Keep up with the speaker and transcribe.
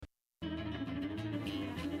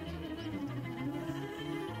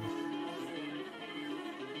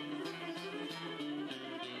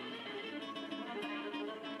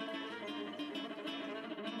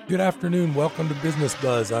Good afternoon. Welcome to Business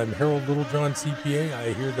Buzz. I'm Harold Littlejohn, CPA.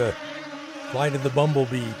 I hear the flight of the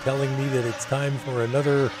bumblebee telling me that it's time for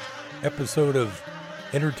another episode of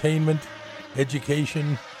entertainment,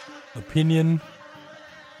 education, opinion.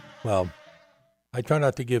 Well, I try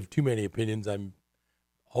not to give too many opinions. I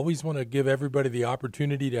always want to give everybody the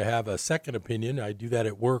opportunity to have a second opinion. I do that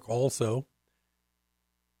at work also.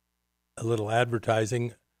 A little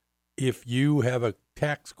advertising. If you have a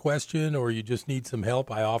tax question or you just need some help,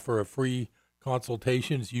 I offer a free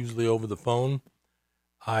consultation. It's usually over the phone.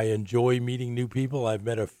 I enjoy meeting new people. I've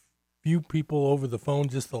met a few people over the phone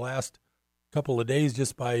just the last couple of days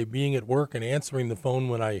just by being at work and answering the phone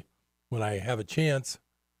when I have a chance.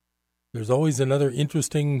 There's always another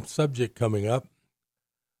interesting subject coming up.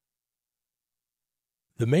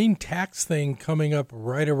 The main tax thing coming up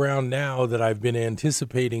right around now that I've been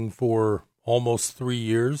anticipating for almost 3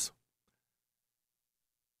 years.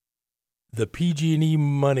 The PG&E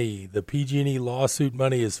money, the PG&E lawsuit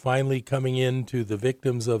money is finally coming in to the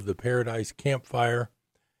victims of the Paradise Camp Fire.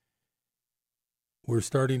 We're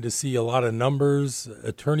starting to see a lot of numbers.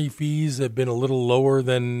 Attorney fees have been a little lower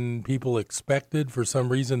than people expected. For some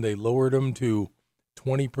reason, they lowered them to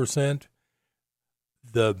 20%.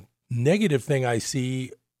 The negative thing I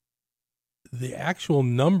see, the actual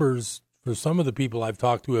numbers for some of the people I've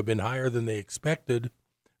talked to have been higher than they expected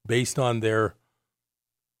based on their,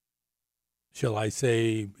 shall I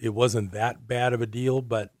say, it wasn't that bad of a deal,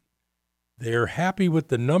 but they're happy with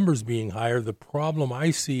the numbers being higher. The problem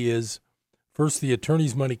I see is, first, the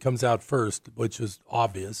attorney's money comes out first, which is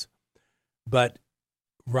obvious. But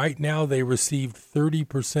right now they received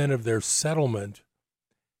 30% of their settlement.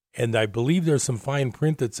 And I believe there's some fine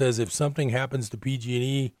print that says if something happens to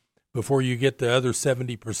PG&E before you get the other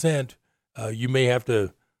 70%, you may have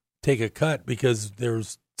to take a cut because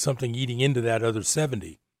there's something eating into that other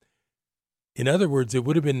 70. In other words, it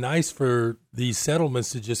would have been nice for these settlements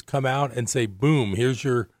to just come out and say, boom, here's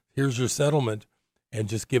your settlement, and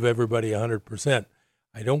just give everybody 100%.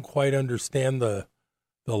 I don't quite understand the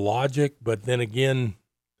logic, but then again,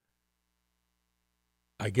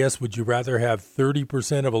 I guess, would you rather have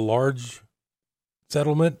 30% of a large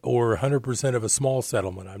settlement or 100% of a small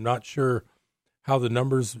settlement? I'm not sure how the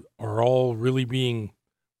numbers are all really being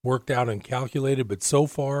worked out and calculated, but so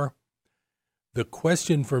far, the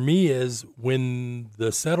question for me is, when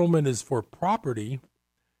the settlement is for property,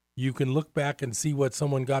 you can look back and see what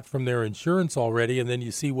someone got from their insurance already, and then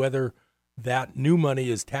you see whether that new money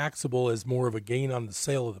is taxable as more of a gain on the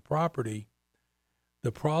sale of the property.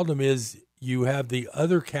 The problem is you have the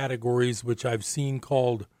other categories, which I've seen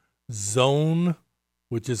called zone,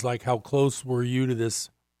 which is like how close were you to this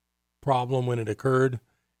problem when it occurred,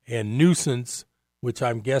 and nuisance, which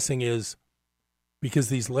I'm guessing is, because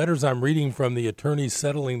these letters I'm reading from the attorneys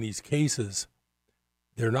settling these cases,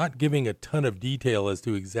 they're not giving a ton of detail as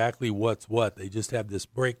to exactly what's what. They just have this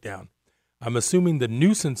breakdown. I'm assuming the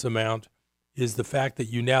nuisance amount is the fact that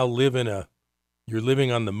you now you're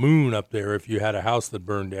living on the moon up there if you had a house that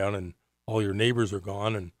burned down and all your neighbors are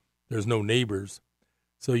gone and there's no neighbors.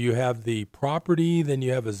 So you have the property, then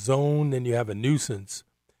you have a zone, then you have a nuisance,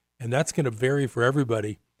 and that's going to vary for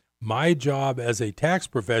everybody. My job as a tax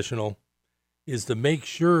professional is to make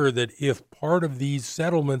sure that if part of these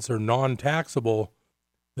settlements are non-taxable,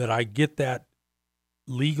 that I get that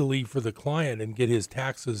legally for the client and get his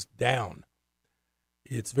taxes down.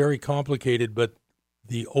 It's very complicated, but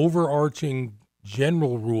the overarching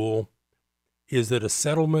general rule is that a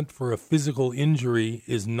settlement for a physical injury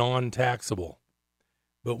is non-taxable.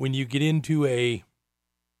 But when you get into a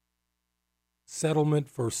settlement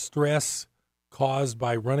for stress caused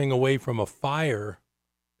by running away from a fire,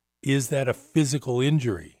 is that a physical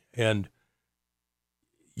injury? And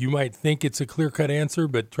you might think it's a clear-cut answer,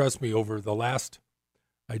 but trust me, over the last,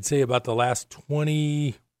 I'd say about the last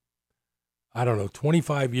 25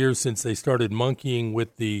 years since they started monkeying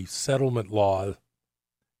with the settlement law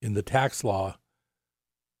in the tax law,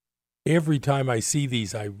 every time I see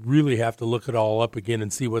these, I really have to look it all up again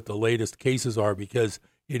and see what the latest cases are, because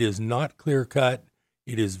it is not clear-cut.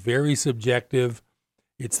 It is very subjective.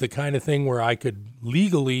 It's the kind of thing where I could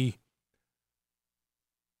legally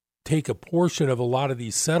take a portion of a lot of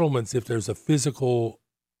these settlements if there's a physical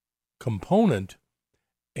component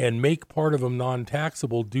and make part of them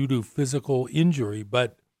non-taxable due to physical injury.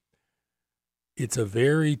 But it's a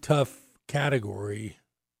very tough category.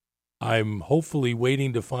 I'm hopefully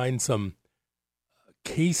waiting to find some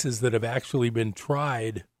cases that have actually been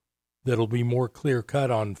tried that'll be more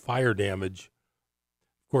clear-cut on fire damage.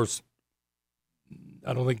 Of course,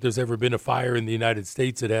 I don't think there's ever been a fire in the United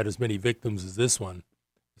States that had as many victims as this one,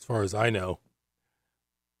 as far as I know.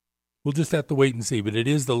 we'll just have to wait and see. But it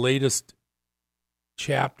is the latest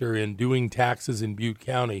chapter in doing taxes in Butte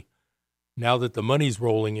County. Now that the money's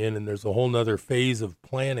rolling in and there's a whole nother phase of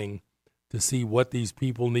planning to see what these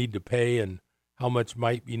people need to pay and how much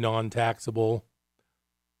might be non-taxable.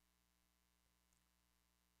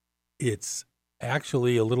 It's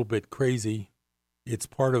actually a little bit crazy. It's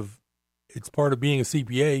part of being a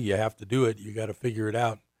CPA. You have to do it. You got to figure it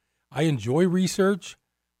out. I enjoy research.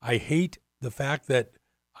 I hate the fact that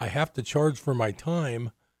I have to charge for my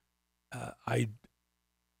time.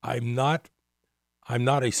 I'm not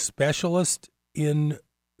a specialist in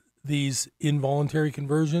these involuntary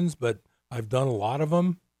conversions, but I've done a lot of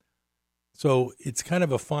them. So it's kind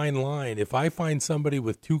of a fine line. If I find somebody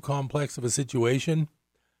with too complex of a situation,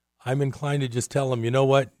 I'm inclined to just tell them, you know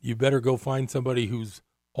what, you better go find somebody who's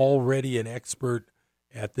already an expert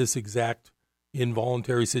at this exact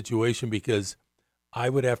involuntary situation, because I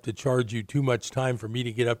would have to charge you too much time for me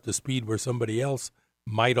to get up to speed where somebody else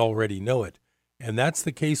might already know it. And that's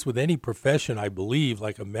the case with any profession, I believe,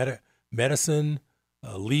 like a medicine,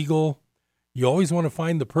 legal. You always want to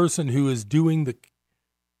find the person who is doing the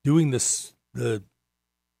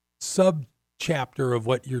sub chapter of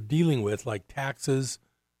what you're dealing with, like taxes,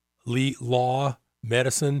 law,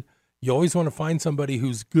 medicine. You always want to find somebody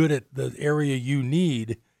who's good at the area you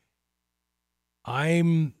need.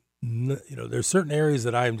 There's certain areas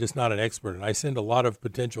that I am just not an expert in. I send a lot of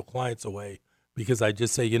potential clients away because I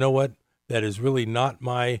just say, you know what, that is really not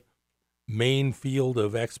my main field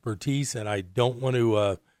of expertise, and I don't want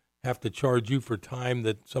to have to charge you for time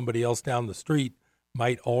that somebody else down the street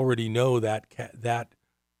might already know that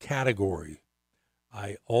category.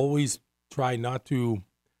 I always try not to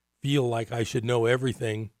feel like I should know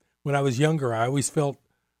everything. When I was younger, I always felt,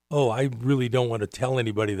 I really don't want to tell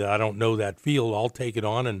anybody that I don't know that field. I'll take it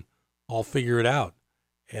on and I'll figure it out.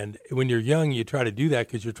 And when you're young, you try to do that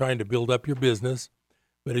because you're trying to build up your business.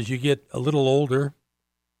 But as you get a little older,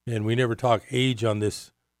 and we never talk age on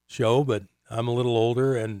this show, but I'm a little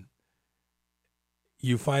older, and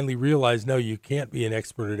you finally realize, no, you can't be an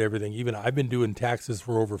expert at everything. Even I've been doing taxes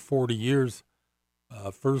for over 40 years,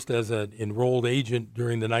 first as an enrolled agent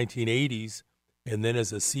during the 1980s, and then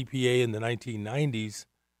as a CPA in the 1990s.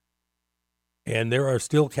 And there are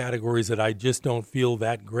still categories that I just don't feel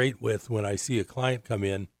that great with when I see a client come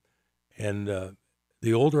in. And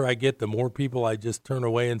the older I get, the more people I just turn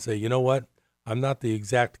away and say, you know what, I'm not the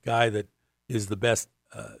exact guy that is the best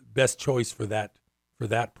choice for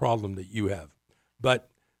that problem that you have. But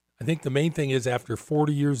I think the main thing is, after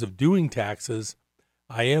 40 years of doing taxes,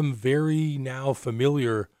 I am very now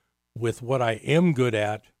familiar with what I am good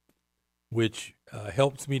at, which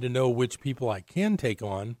helps me to know which people I can take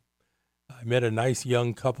on. I met a nice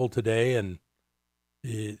young couple today, and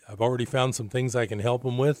I've already found some things I can help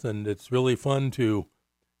them with, and it's really fun to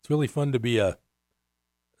be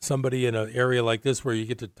somebody in an area like this where you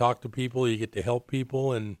get to talk to people, you get to help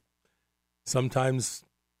people, and sometimes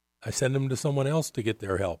I send them to someone else to get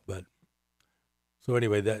their help. But so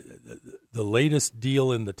anyway, the latest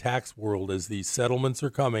deal in the tax world is these settlements are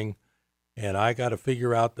coming, and I got to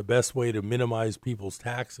figure out the best way to minimize people's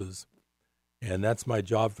taxes. And that's my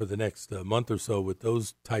job for the next month or so with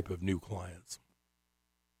those type of new clients.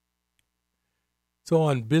 So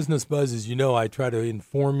on Business Buzz, as you know, I try to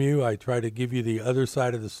inform you. I try to give you the other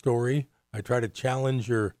side of the story. I try to challenge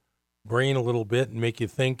your brain a little bit and make you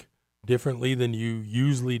think differently than you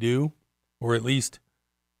usually do, or at least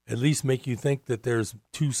make you think that there's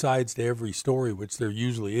two sides to every story, which there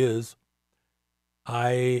usually is.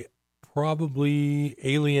 I probably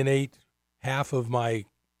alienate half of my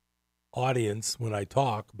audience when I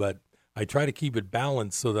talk, but I try to keep it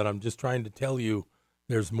balanced so that I'm just trying to tell you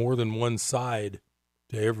there's more than one side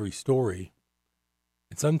to every story.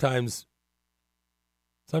 And sometimes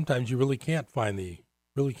you really can't find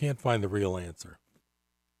the real answer.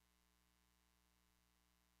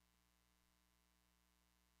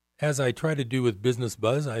 As I try to do with Business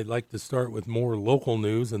Buzz, I'd like to start with more local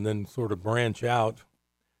news and then sort of branch out.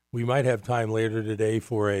 We might have time later today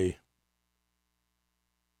for a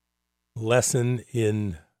lesson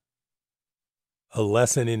in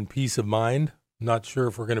peace of mind. I'm not sure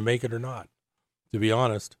if we're going to make it or not, to be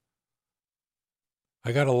honest.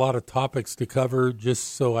 I got a lot of topics to cover just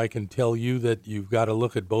so I can tell you that you've got to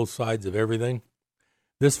look at both sides of everything.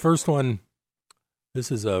 This first one,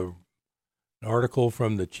 this is an article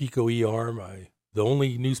from the Chico ER, the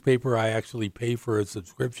only newspaper I actually pay for a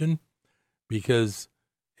subscription, because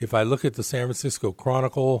if I look at the San Francisco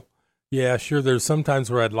Chronicle, yeah, sure, there's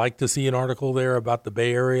sometimes where I'd like to see an article there about the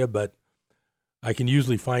Bay Area, but I can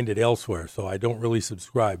usually find it elsewhere, so I don't really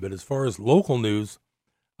subscribe. But as far as local news,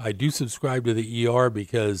 I do subscribe to the ER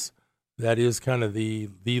because that is kind of the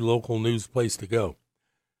local news place to go.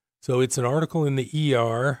 So it's an article in the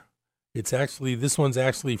ER. This one's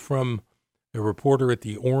actually from a reporter at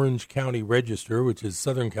the Orange County Register, which is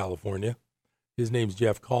Southern California. His name's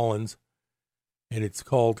Jeff Collins. And it's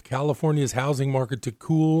called California's Housing Market to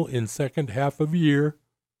Cool in Second Half of Year.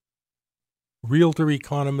 Realtor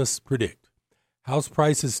economists predict house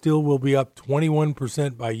prices still will be up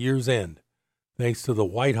 21% by year's end, thanks to the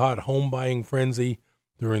white-hot home buying frenzy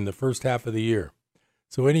during the first half of the year.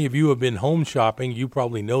 So any of you who have been home shopping, you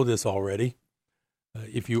probably know this already.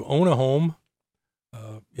 If you own a home,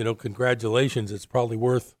 congratulations. It's probably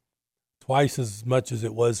worth twice as much as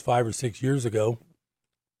it was 5 or 6 years ago.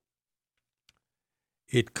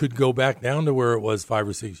 It could go back down to where it was 5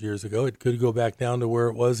 or 6 years ago. It could go back down to where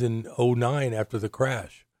it was in 2009 after the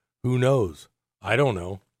crash. Who knows? I don't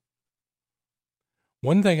know.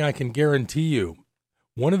 One thing I can guarantee you,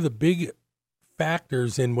 one of the big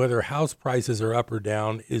factors in whether house prices are up or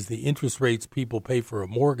down is the interest rates people pay for a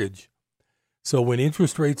mortgage. So when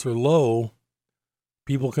interest rates are low,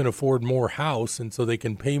 people can afford more house, and so they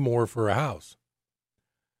can pay more for a house.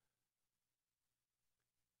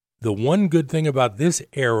 The one good thing about this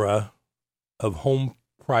era of home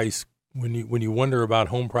price, when you wonder about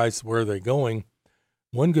home prices, where they're going,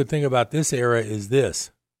 one good thing about this era is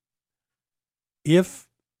this. If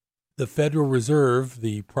the Federal Reserve,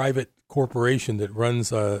 the private corporation that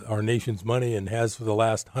runs our nation's money and has for the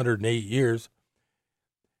last 108 years,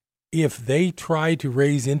 if they try to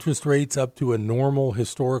raise interest rates up to a normal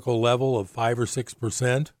historical level of 5 or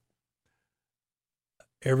 6%,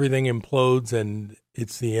 everything implodes and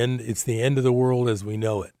it's the end of the world as we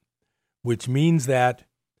know it, which means that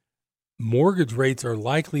mortgage rates are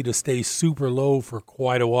likely to stay super low for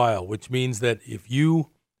quite a while, which means that if you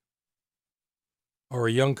are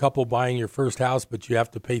a young couple buying your first house, but you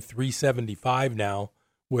have to pay $375 now,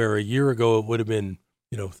 where a year ago it would have been,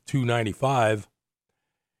 $295,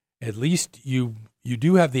 at least you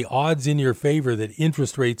do have the odds in your favor that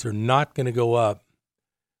interest rates are not going to go up,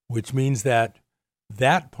 which means that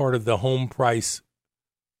part of the home price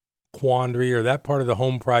quandary or that part of the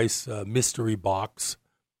home price mystery box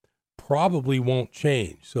probably won't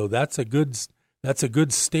change. So that's a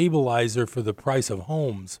good stabilizer for the price of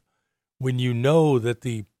homes when you know that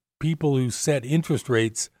the people who set interest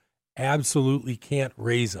rates absolutely can't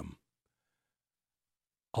raise them.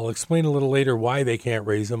 I'll explain a little later why they can't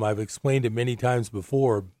raise them. I've explained it many times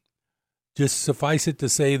before. Just suffice it to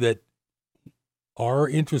say that our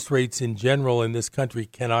interest rates in general in this country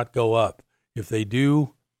cannot go up. If they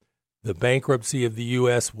do, the bankruptcy of the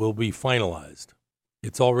U.S. will be finalized.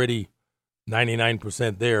 It's already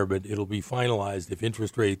 99% there, but it'll be finalized if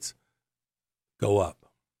interest rates go up.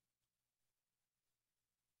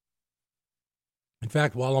 In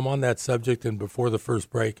fact, while I'm on that subject and before the first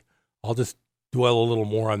break, I'll just dwell a little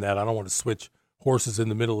more on that. I don't want to switch horses in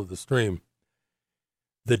the middle of the stream.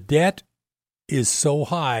 The debt is so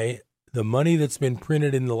high, the money that's been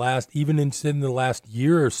printed in the last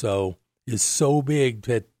year or so is so big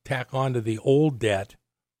to tack onto the old debt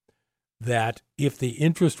that if the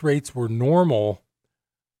interest rates were normal,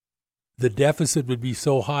 the deficit would be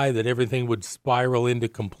so high that everything would spiral into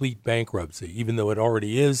complete bankruptcy. Even though it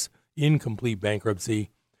already is in complete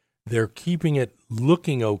bankruptcy, they're keeping it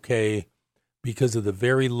looking okay because of the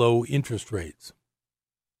very low interest rates.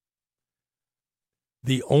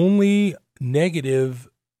 The only negative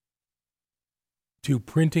to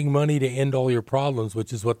printing money to end all your problems,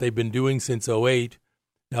 which is what they've been doing since 2008.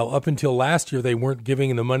 Now, up until last year, they weren't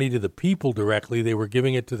giving the money to the people directly. They were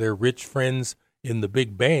giving it to their rich friends in the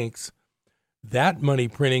big banks. That money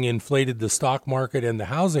printing inflated the stock market and the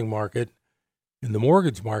housing market and the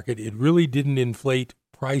mortgage market. It really didn't inflate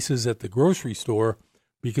prices at the grocery store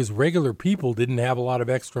because regular people didn't have a lot of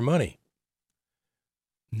extra money.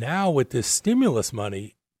 Now, with this stimulus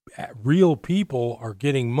money, real people are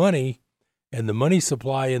getting money, and the money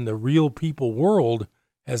supply in the real people world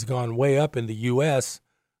has gone way up in the U.S.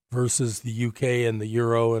 versus the UK and the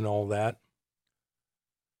euro and all that.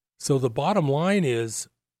 So the bottom line is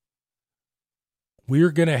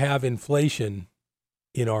we're going to have inflation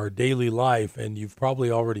in our daily life, and you've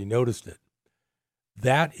probably already noticed it.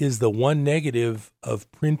 That is the one negative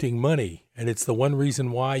of printing money, and it's the one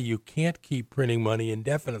reason why you can't keep printing money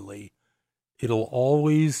indefinitely. It'll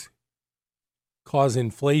always cause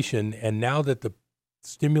inflation, and now that the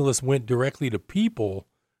stimulus went directly to people,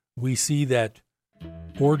 we see that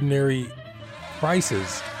ordinary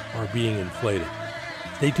prices are being inflated.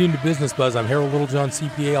 Stay tuned to Business Buzz. I'm Harold Littlejohn,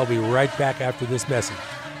 CPA. I'll be right back after this message.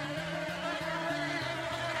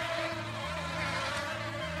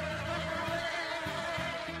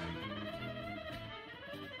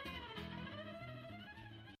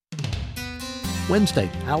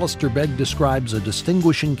 Wednesday, Alistair Begg describes a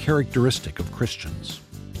distinguishing characteristic of Christians.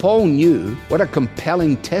 Paul knew what a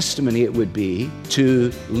compelling testimony it would be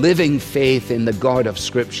to living faith in the God of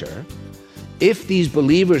Scripture if these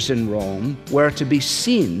believers in Rome were to be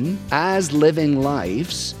seen as living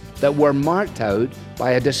lives that were marked out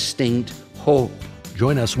by a distinct hope.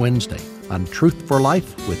 Join us Wednesday on Truth for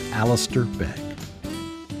Life with Alistair Begg.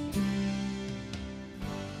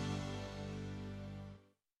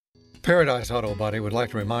 Paradise Auto Body would like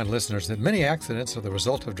to remind listeners that many accidents are the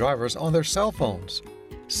result of drivers on their cell phones.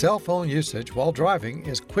 Cell phone usage while driving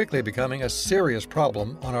is quickly becoming a serious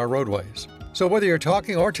problem on our roadways. So whether you're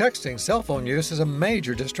talking or texting, cell phone use is a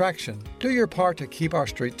major distraction. Do your part to keep our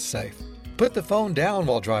streets safe. Put the phone down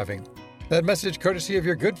while driving. That message courtesy of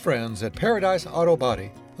your good friends at Paradise Auto Body,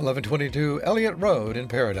 1122 Elliott Road in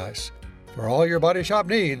Paradise. For all your body shop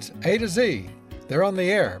needs, A to Z, they're on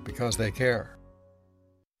the air because they care.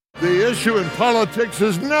 The issue in politics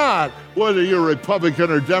is not whether you're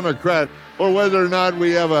Republican or Democrat or whether or not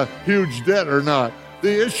we have a huge debt or not.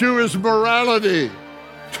 The issue is morality.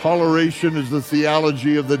 Toleration is the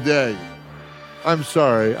theology of the day. I'm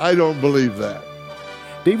sorry, I don't believe that.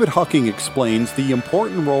 David Hocking explains the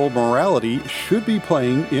important role morality should be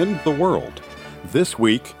playing in the world. This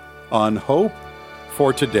week on Hope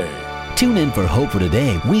for Today. Tune in for Hope for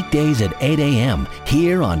Today, weekdays at 8 a.m.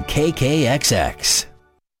 here on KKXX.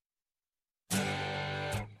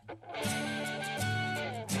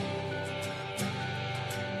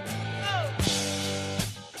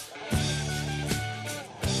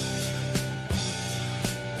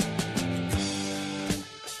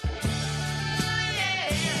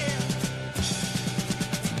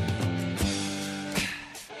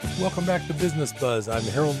 Welcome back to Business Buzz. I'm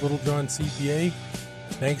Harold Littlejohn, CPA.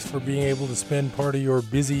 Thanks for being able to spend part of your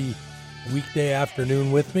busy weekday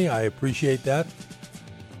afternoon with me. I appreciate that.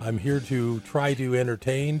 I'm here to try to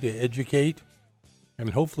entertain, to educate,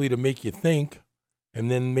 and hopefully to make you think,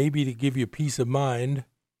 and then maybe to give you peace of mind,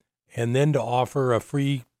 and then to offer a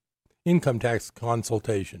free income tax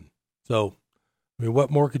consultation. So, I mean,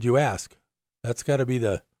 what more could you ask? That's got to be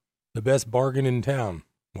the best bargain in town.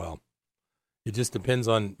 Well, it just depends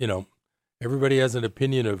on, everybody has an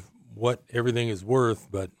opinion of what everything is worth,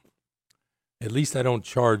 but at least I don't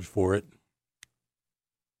charge for it.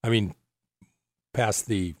 I mean, past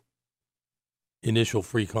the initial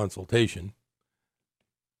free consultation.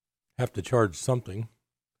 Have to charge something.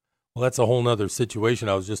 Well, that's a whole nother situation.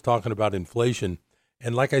 I was just talking about inflation.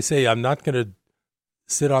 And like I say, I'm not going to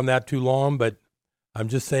sit on that too long, but I'm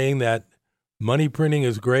just saying that money printing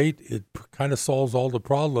is great. It kind of solves all the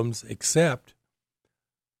problems, except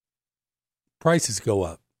prices go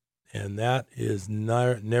up, and that is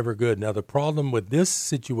never good. Now, the problem with this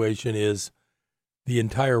situation is the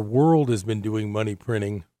entire world has been doing money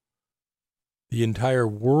printing. The entire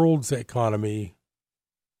world's economy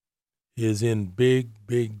is in big,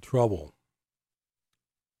 big trouble.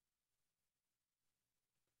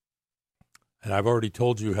 And I've already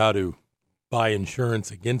told you how to buy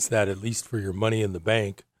insurance against that, at least for your money in the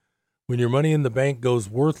bank. When your money in the bank goes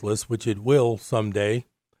worthless, which it will someday,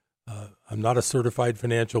 I'm not a certified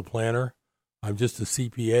financial planner. I'm just a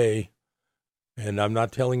CPA, and I'm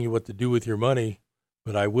not telling you what to do with your money,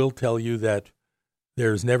 but I will tell you that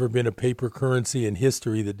there's never been a paper currency in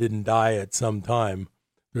history that didn't die at some time.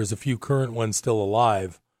 There's a few current ones still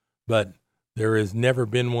alive, but there has never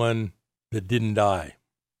been one that didn't die.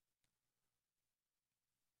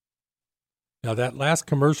 Now, that last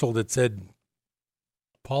commercial that said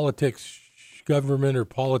politics, government or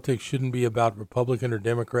politics shouldn't be about Republican or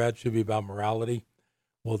Democrat, should be about morality.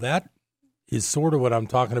 Well, that is sort of what I'm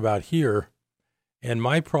talking about here. And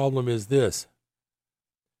my problem is this.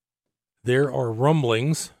 There are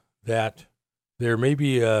rumblings that there may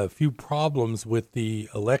be a few problems with the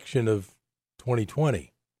election of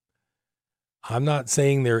 2020. I'm not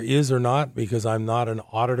saying there is or not because I'm not an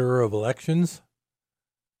auditor of elections.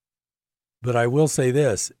 But I will say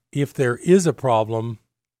this, if there is a problem,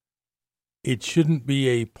 it shouldn't be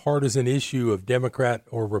a partisan issue of Democrat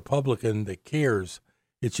or Republican that cares.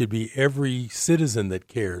 It should be every citizen that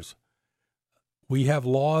cares. We have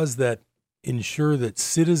laws that ensure that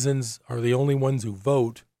citizens are the only ones who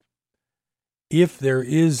vote. If there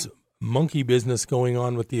is monkey business going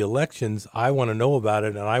on with the elections, I want to know about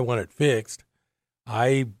it and I want it fixed.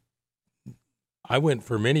 I went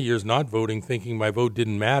for many years not voting, thinking my vote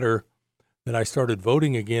didn't matter. Then I started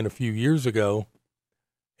voting again a few years ago,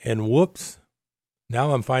 and whoops,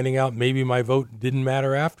 now I'm finding out maybe my vote didn't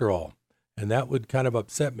matter after all, and that would kind of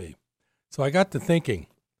upset me. So I got to thinking,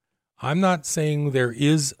 I'm not saying there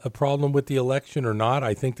is a problem with the election or not.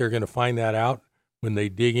 I think they're going to find that out when they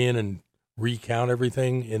dig in and recount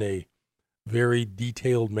everything in a very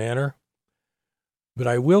detailed manner. But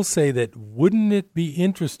I will say that wouldn't it be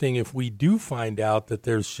interesting if we do find out that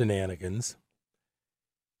there's shenanigans,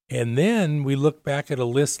 and then we look back at a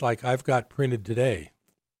list like I've got printed today.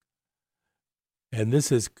 And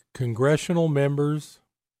this is congressional members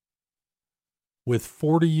with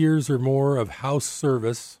 40 years or more of House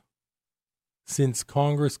service since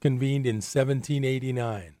Congress convened in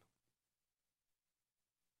 1789.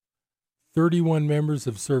 31 members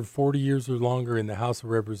have served 40 years or longer in the House of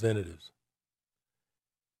Representatives.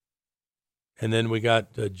 And then we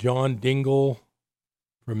got John Dingell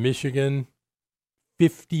from Michigan,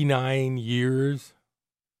 59 years,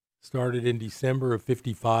 started in December of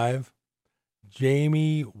 55.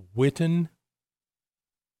 Jamie Whitten,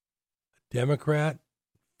 Democrat,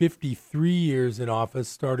 53 years in office,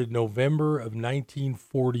 started November of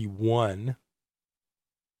 1941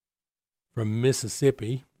 from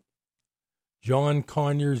Mississippi. John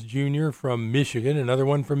Conyers Jr. from Michigan, another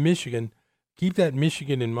one from Michigan. Keep that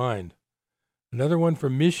Michigan in mind. Another one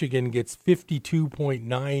from Michigan gets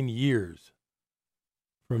 52.9 years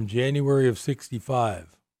from January of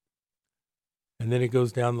 65. And then it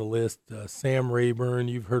goes down the list. Sam Rayburn,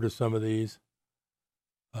 you've heard of some of these.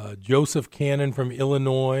 Joseph Cannon from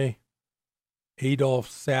Illinois. Adolph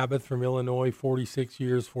Sabath from Illinois, 46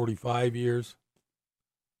 years, 45 years.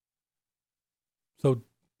 So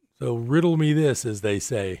riddle me this, as they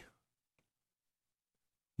say.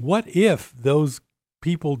 What if those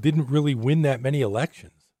people didn't really win that many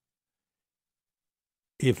elections?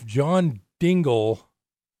 If John Dingell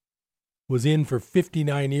was in for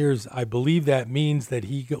 59 years, I believe that means that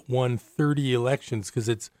he won 30 elections because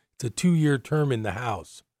it's a 2-year term in the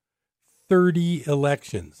House. 30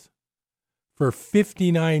 elections. For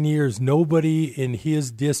 59 years, nobody in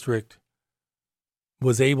his district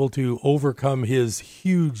was able to overcome his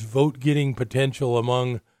huge vote-getting potential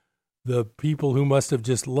among the people who must have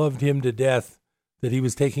just loved him to death, that he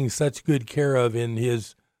was taking such good care of in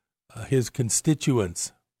his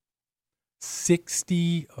constituents.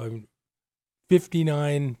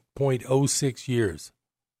 59.06 years.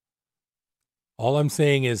 All I'm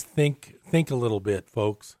saying is think a little bit,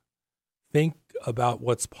 folks. Think about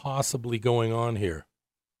what's possibly going on here.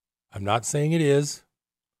 I'm not saying it is.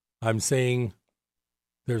 I'm saying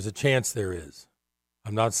there's a chance there is.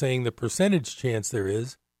 I'm not saying the percentage chance there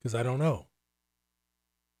is, because I don't know.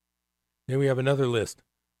 Then we have another list.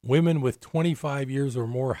 Women with 25 years or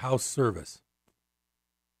more House service.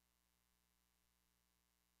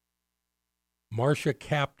 Marcia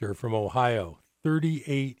Kaptur from Ohio,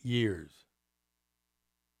 38 years.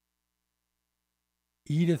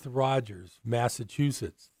 Edith Rogers,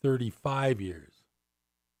 Massachusetts, 35 years.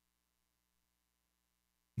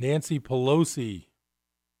 Nancy Pelosi,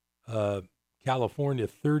 California,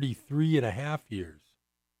 33 and a half years.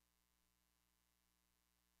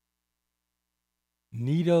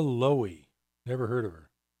 Nita Lowey, never heard of her.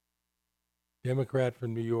 Democrat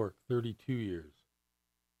from New York, 32 years.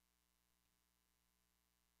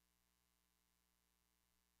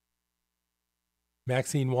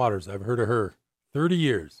 Maxine Waters, I've heard of her, 30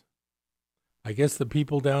 years. I guess the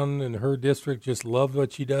people down in her district just love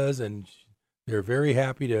what she does, and they're very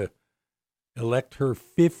happy to elect her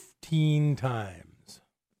 15 times.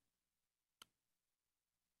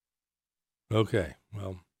 Okay,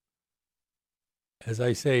 well, as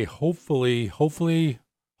I say, hopefully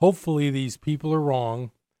these people are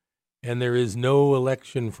wrong and there is no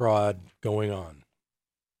election fraud going on.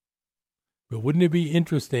 But wouldn't it be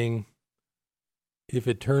interesting if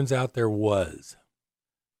it turns out there was?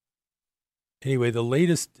 Anyway, the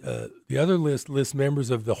latest, the other list lists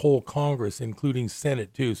members of the whole Congress, including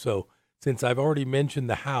Senate too. So since I've already mentioned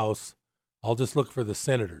the House, I'll just look for the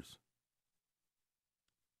senators.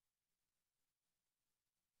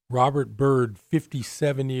 Robert Byrd,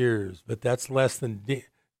 57 years, but that's less than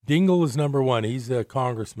Dingell is number one. He's a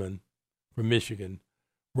congressman from Michigan.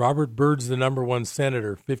 Robert Byrd's the number one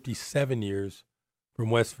senator, 57 years, from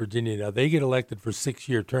West Virginia. Now, they get elected for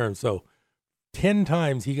 6-year terms, so 10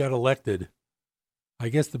 times he got elected. I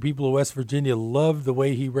guess the people of West Virginia loved the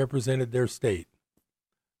way he represented their state.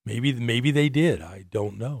 Maybe they did. I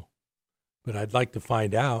don't know. But I'd like to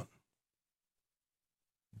find out.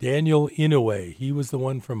 Daniel Inouye, he was the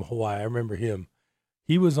one from Hawaii. I remember him.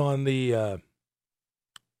 He was on the,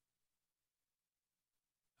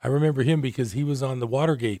 I remember him because he was on the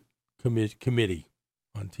Watergate committee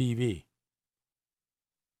on TV.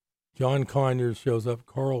 John Conyers shows up.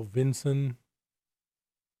 Carl Vinson.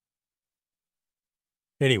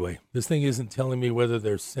 Anyway, this thing isn't telling me whether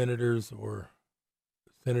they're senators or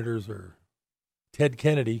Ted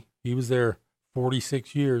Kennedy. He was there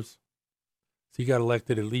 46 years. He got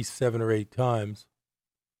elected at least 7 or 8 times.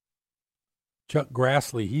 Chuck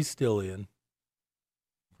Grassley, he's still in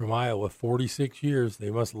from Iowa, 46 years. They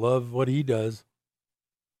must love what he does.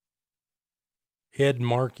 Ed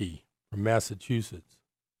Markey from Massachusetts.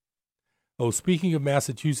 Oh, speaking of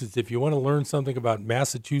Massachusetts, if you want to learn something about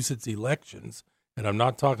Massachusetts elections, and I'm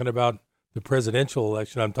not talking about the presidential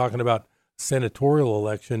election, I'm talking about senatorial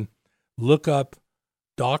election, look up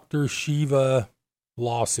Dr. Shiva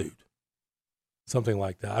lawsuit. Something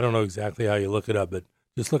like that. I don't know exactly how you look it up, but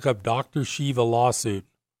just look up Dr. Shiva lawsuit.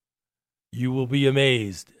 You will be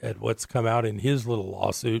amazed at what's come out in his little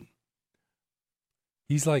lawsuit.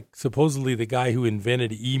 He's like supposedly the guy who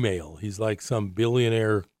invented email. He's like some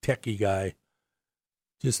billionaire techie guy.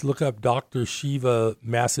 Just look up Dr. Shiva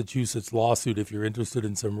Massachusetts lawsuit if you're interested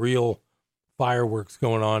in some real fireworks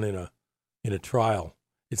going on in a trial.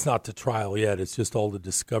 It's not the trial yet. It's just all the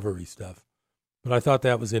discovery stuff. But I thought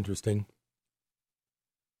that was interesting.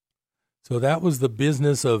 So that was the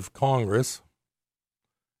business of Congress.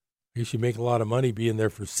 You should make a lot of money being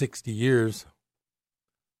there for 60 years.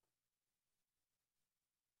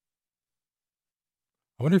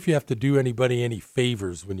 I wonder if you have to do anybody any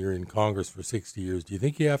favors when you're in Congress for 60 years. Do you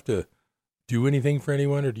think you have to do anything for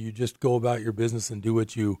anyone, or do you just go about your business and do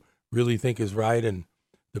what you really think is right, and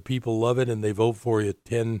the people love it and they vote for you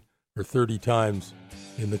 10 or 30 times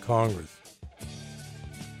in the Congress?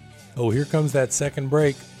 Oh, here comes that second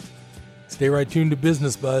break. Stay right tuned to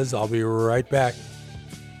Business Buzz. I'll be right back.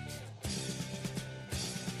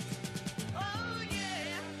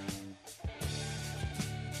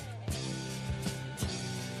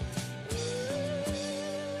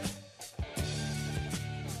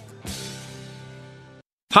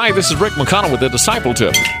 Hi, this is Rick McConnell with the Disciple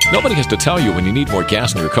Tip. Nobody has to tell you when you need more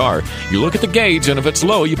gas in your car. You look at the gauge, and if it's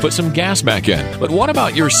low, you put some gas back in. But what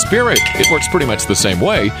about your spirit? It works pretty much the same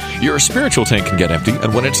way. Your spiritual tank can get empty,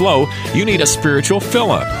 and when it's low, you need a spiritual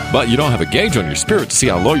fill-up. But you don't have a gauge on your spirit to see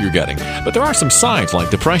how low you're getting. But there are some signs like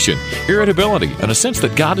depression, irritability, and a sense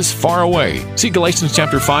that God is far away. See Galatians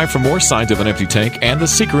chapter 5 for more signs of an empty tank and the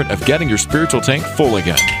secret of getting your spiritual tank full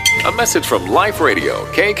again. A message from Life Radio,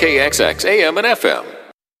 KKXX AM and FM.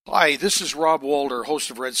 Hi, this is Rob Walter, host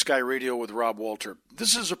of Red Sky Radio with Rob Walter.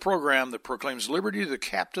 This is a program that proclaims liberty to the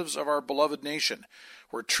captives of our beloved nation,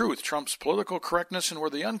 where truth trumps political correctness and where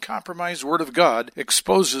the uncompromised Word of God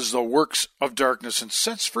exposes the works of darkness and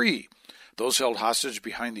sets free those held hostage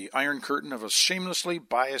behind the iron curtain of a shamelessly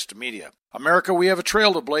biased media. America, we have a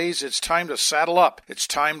trail to blaze. It's time to saddle up. It's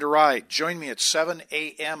time to ride. Join me at 7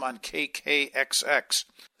 a.m. on KKXX.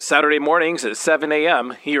 Saturday mornings at 7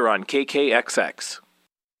 a.m. here on KKXX.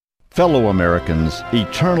 Fellow Americans,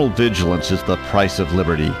 eternal vigilance is the price of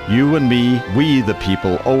liberty. You and me, we the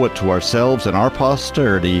people, owe it to ourselves and our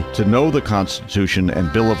posterity to know the Constitution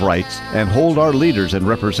and Bill of Rights and hold our leaders and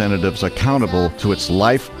representatives accountable to its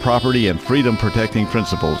life, property, and freedom-protecting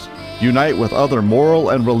principles. Unite with other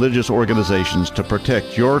moral and religious organizations to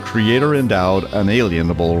protect your Creator-endowed,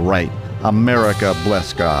 unalienable right. America,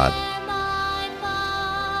 bless God.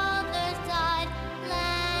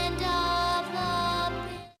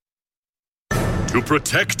 To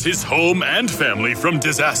protect his home and family from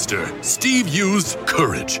disaster, Steve used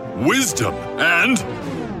courage, wisdom, and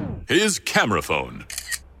his camera phone.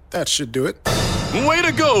 That should do it. Way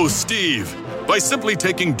to go, Steve! By simply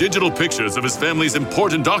taking digital pictures of his family's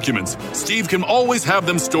important documents, Steve can always have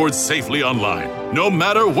them stored safely online, no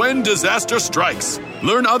matter when disaster strikes.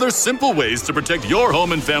 Learn other simple ways to protect your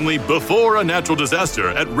home and family before a natural disaster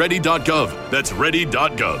at ready.gov. That's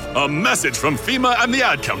ready.gov. A message from FEMA and the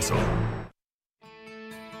Ad Council.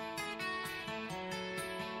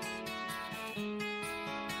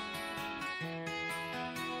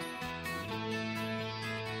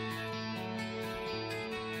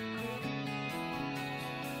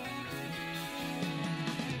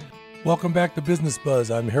 Welcome back to Business Buzz.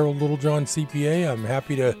 I'm Harold Littlejohn, CPA. I'm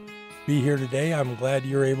happy to be here today. I'm glad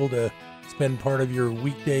you're able to spend part of your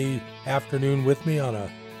weekday afternoon with me on a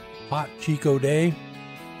hot Chico day.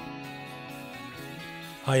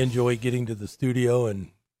 I enjoy getting to the studio and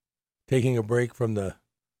taking a break from the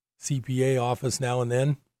CPA office now and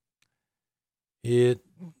then.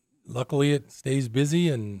 Luckily it stays busy,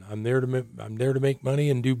 and I'm there to make money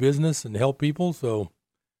and do business and help people. So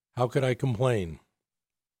how could I complain?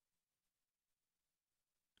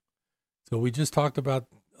 So we just talked about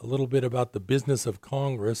a little bit about the business of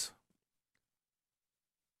Congress.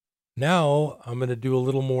 Now I'm going to do a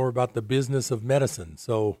little more about the business of medicine.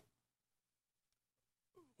 So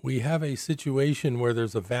we have a situation where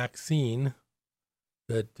there's a vaccine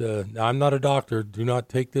that, now I'm not a doctor, do not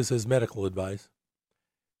take this as medical advice.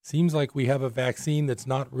 seems like we have a vaccine that's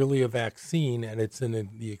not really a vaccine, and it's in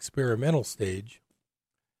the experimental stage.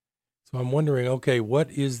 So I'm wondering, okay,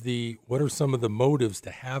 what are some of the motives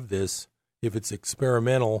to have this if it's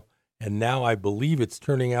experimental? And now I believe it's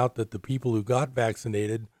turning out that the people who got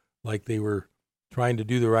vaccinated, like they were trying to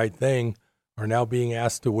do the right thing, are now being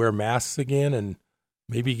asked to wear masks again and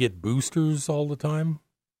maybe get boosters all the time.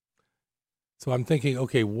 So I'm thinking,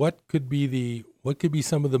 okay, what could be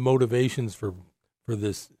some of the motivations for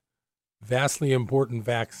this vastly important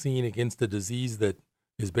vaccine against a disease that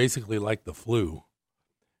is basically like the flu?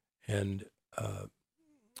 And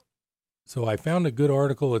so I found a good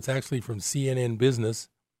article. It's actually from CNN Business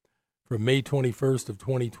from May 21st of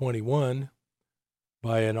 2021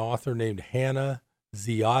 by an author named Hannah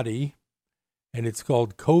Ziadi, and it's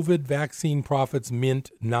called COVID Vaccine Profits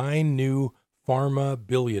Mint 9 New Pharma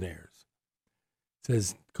Billionaires. It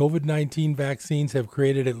says COVID-19 vaccines have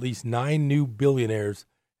created at least 9 new billionaires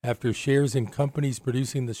after shares in companies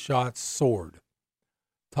producing the shots soared.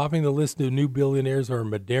 Topping the list of new billionaires are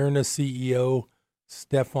Moderna CEO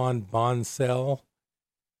Stefan Bancel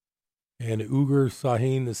and Ugur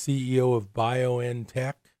Sahin, the CEO of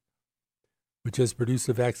BioNTech, which has produced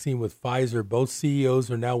a vaccine with Pfizer. Both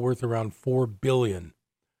CEOs are now worth around $4 billion,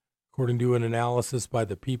 according to an analysis by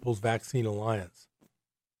the People's Vaccine Alliance.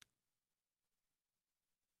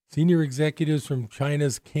 Senior executives from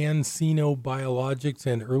China's CanSino Biologics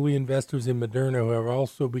and early investors in Moderna have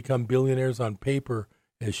also become billionaires on paper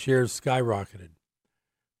as shares skyrocketed,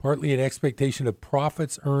 partly in expectation of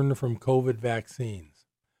profits earned from COVID vaccines.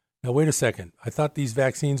 Now, wait a second. I thought these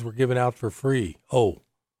vaccines were given out for free. Oh,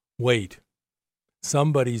 wait.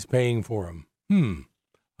 Somebody's paying for them.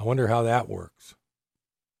 I wonder how that works.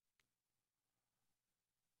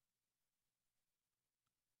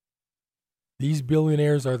 These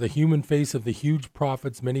billionaires are the human face of the huge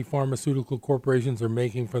profits many pharmaceutical corporations are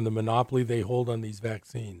making from the monopoly they hold on these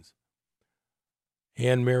vaccines.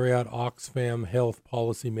 Anne Marriott, Oxfam Health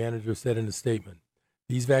Policy Manager, said in a statement,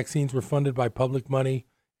 "These vaccines were funded by public money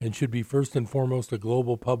and should be first and foremost a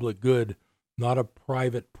global public good, not a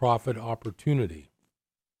private profit opportunity."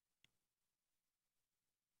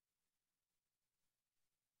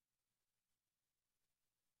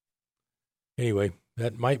 Anyway,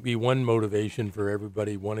 that might be one motivation for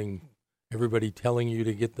everybody telling you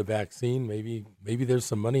to get the vaccine. Maybe there's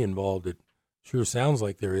some money involved. It sure sounds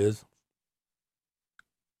like there is.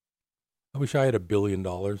 I wish I had $1 billion.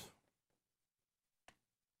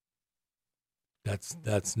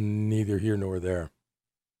 That's neither here nor there.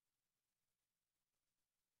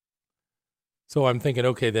 So I'm thinking,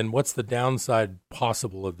 okay, then what's the downside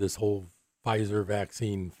possible of this whole Pfizer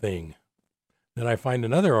vaccine thing? Then I find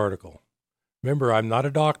another article. Remember, I'm not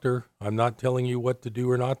a doctor. I'm not telling you what to do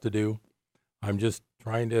or not to do. I'm just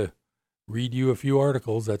trying to read you a few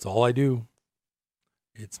articles. That's all I do.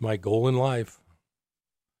 It's my goal in life.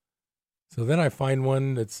 So then I find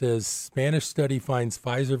one that says, Spanish study finds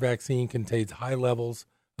Pfizer vaccine contains high levels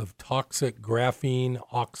of toxic graphene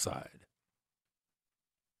oxide.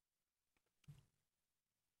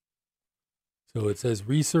 So it says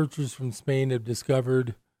researchers from Spain have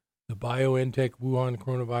discovered the BioNTech Wuhan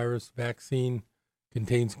coronavirus vaccine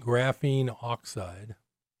contains graphene oxide.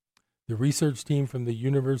 The research team from the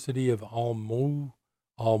University of Almería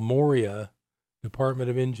Department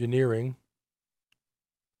of Engineering.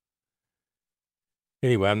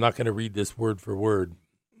 Anyway, I'm not going to read this word for word.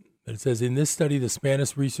 But it says, in this study, the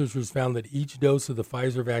Spanish researchers found that each dose of the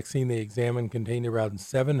Pfizer vaccine they examined contained around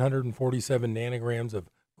 747 nanograms of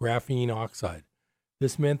graphene oxide.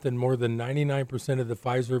 This meant that more than 99% of the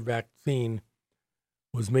Pfizer vaccine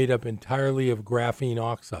was made up entirely of graphene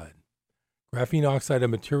oxide. Graphene oxide, a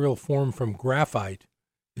material formed from graphite,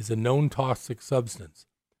 is a known toxic substance.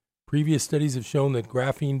 Previous studies have shown that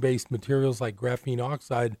graphene-based materials like graphene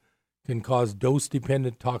oxide can cause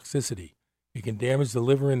dose-dependent toxicity. It can damage the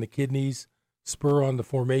liver and the kidneys, spur on the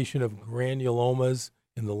formation of granulomas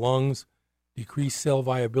in the lungs, decrease cell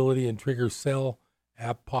viability, and trigger cell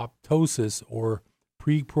apoptosis or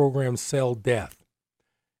pre-programmed cell death.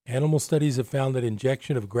 Animal studies have found that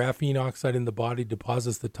injection of graphene oxide in the body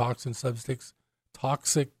deposits the toxic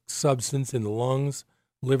substance in the lungs,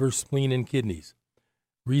 liver, spleen, and kidneys.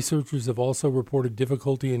 Researchers have also reported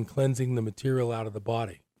difficulty in cleansing the material out of the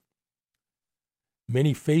body.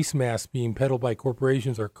 Many face masks being peddled by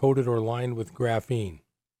corporations are coated or lined with graphene.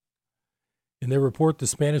 In their report, the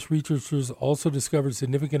Spanish researchers also discovered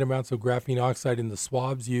significant amounts of graphene oxide in the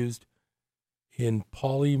swabs used in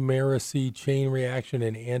polymerase chain reaction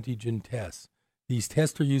and antigen tests. These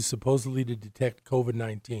tests are used supposedly to detect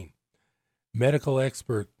COVID-19. Medical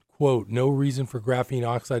expert, quote, no reason for graphene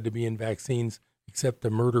oxide to be in vaccines except to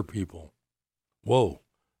murder people. Whoa,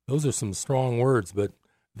 those are some strong words, but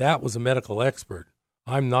that was a medical expert.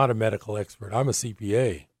 I'm not a medical expert. I'm a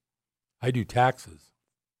CPA. I do taxes.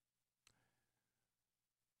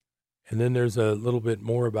 And then there's a little bit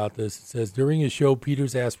more about this. It says, during his show,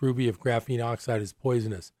 Peters asked Ruby if graphene oxide is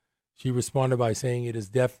poisonous. She responded by saying it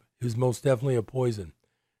is most definitely a poison.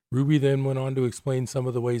 Ruby then went on to explain some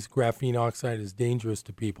of the ways graphene oxide is dangerous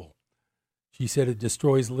to people. She said it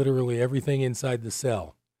destroys literally everything inside the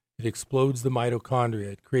cell. It explodes the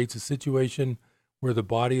mitochondria. It creates a situation where the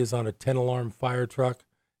body is on a 10-alarm fire truck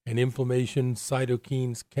and inflammation,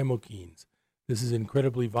 cytokines, chemokines. This is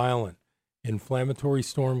incredibly violent. Inflammatory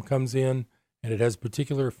storm comes in, and it has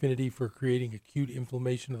particular affinity for creating acute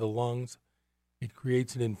inflammation of the lungs. It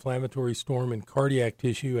creates an inflammatory storm in cardiac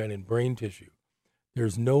tissue and in brain tissue.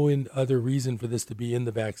 There's no other reason for this to be in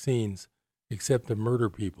the vaccines except to murder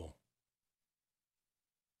people.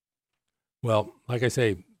 Well, like I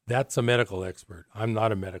say, that's a medical expert. I'm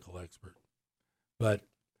not a medical expert. But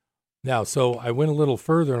now, so I went a little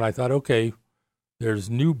further and I thought, okay, there's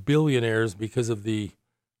new billionaires because of the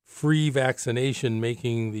free vaccination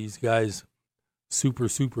making these guys super,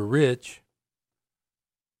 super rich.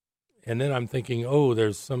 And then I'm thinking, oh,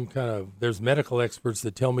 there's medical experts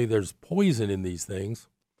that tell me there's poison in these things.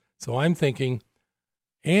 So I'm thinking,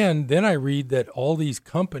 and then I read that all these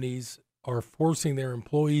companies are forcing their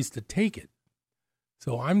employees to take it.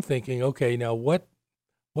 So I'm thinking, okay, now what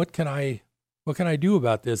can I do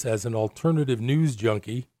about this as an alternative news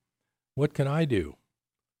junkie? What can I do?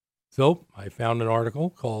 So I found an article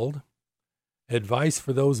called Advice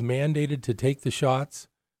for Those Mandated to Take the Shots,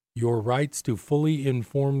 Your Rights to Fully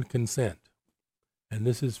Informed Consent. And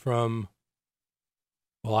this is from,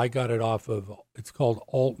 well, I got it off of, it's called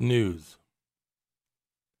Alt News.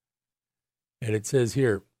 And it says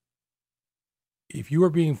here, if you are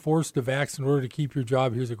being forced to vax in order to keep your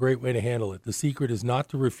job, here's a great way to handle it. The secret is not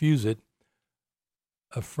to refuse it.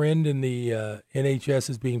 A friend in the NHS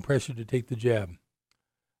is being pressured to take the jab.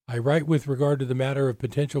 I write with regard to the matter of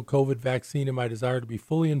potential COVID vaccine and my desire to be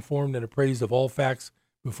fully informed and appraised of all facts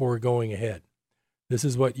before going ahead. This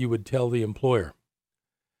is what you would tell the employer.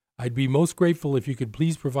 I'd be most grateful if you could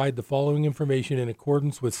please provide the following information in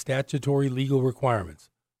accordance with statutory legal requirements.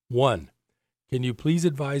 1. Can you please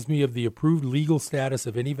advise me of the approved legal status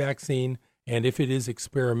of any vaccine and if it is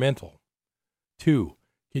experimental? 2.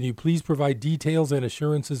 Can you please provide details and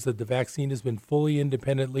assurances that the vaccine has been fully,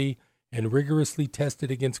 independently, and rigorously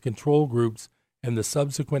tested against control groups and the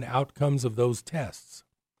subsequent outcomes of those tests?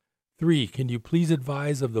 3. Can you please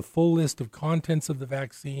advise of the full list of contents of the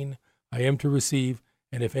vaccine I am to receive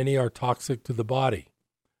and if any are toxic to the body?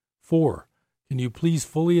 4. Can you please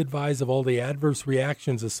fully advise of all the adverse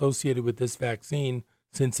reactions associated with this vaccine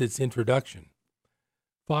since its introduction?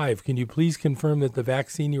 5. Can you please confirm that the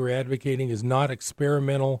vaccine you are advocating is not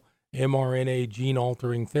experimental mRNA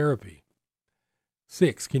gene-altering therapy?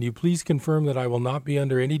 6. Can you please confirm that I will not be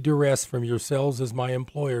under any duress from yourselves as my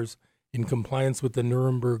employers in compliance with the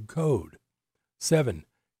Nuremberg Code? 7.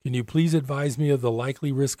 Can you please advise me of the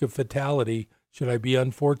likely risk of fatality should I be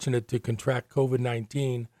unfortunate to contract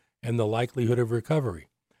COVID-19 and the likelihood of recovery?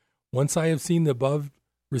 Once I have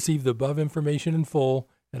received the above information in full,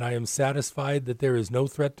 and I am satisfied that there is no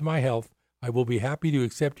threat to my health, I will be happy to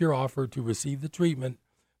accept your offer to receive the treatment,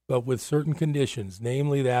 but with certain conditions,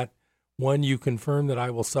 namely that 1. You confirm that I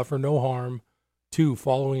will suffer no harm. 2.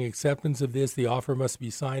 Following acceptance of this, the offer must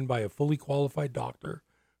be signed by a fully qualified doctor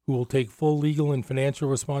who will take full legal and financial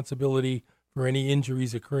responsibility for any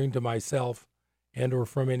injuries occurring to myself and or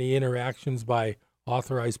from any interactions by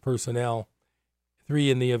authorized personnel.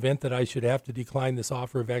 3. In the event that I should have to decline this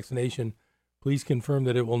offer of vaccination, please confirm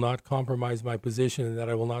that it will not compromise my position and that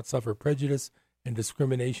I will not suffer prejudice and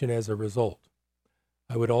discrimination as a result.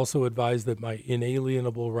 I would also advise that my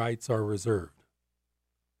inalienable rights are reserved.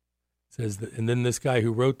 Says that, and then this guy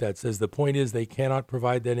who wrote that says the point is they cannot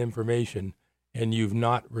provide that information and you've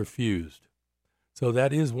not refused. So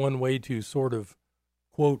that is one way to sort of,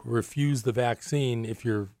 quote, refuse the vaccine if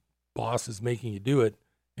your boss is making you do it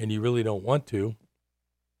and you really don't want to.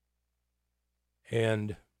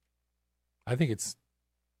 And I think it's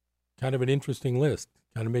kind of an interesting list,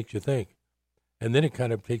 kind of makes you think. And then it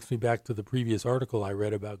kind of takes me back to the previous article I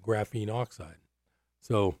read about graphene oxide.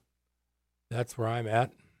 So that's where I'm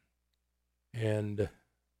at. And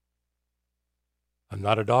I'm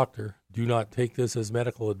not a doctor. Do not take this as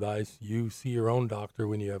medical advice. You see your own doctor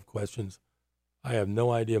when you have questions. I have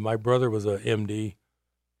no idea. My brother was a MD.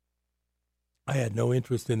 I had no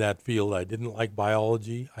interest in that field. I didn't like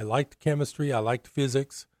biology. I liked chemistry. I liked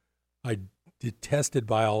physics. I detested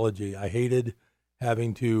biology. I hated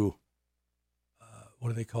having to what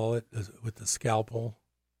do they call it, with the scalpel?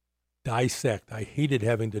 Dissect. I hated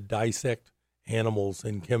having to dissect animals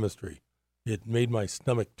in chemistry. It made my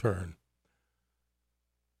stomach turn.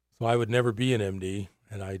 So I would never be an MD,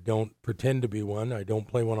 and I don't pretend to be one. I don't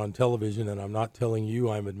play one on television, and I'm not telling you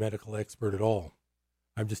I'm a medical expert at all.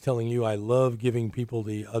 I'm just telling you I love giving people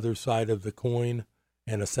the other side of the coin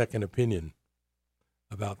and a second opinion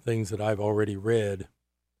about things that I've already read,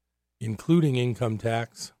 including income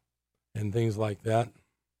tax and things like that.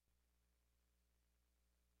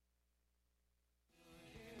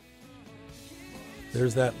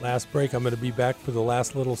 There's that last break. I'm going to be back for the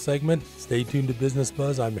last little segment. Stay tuned to Business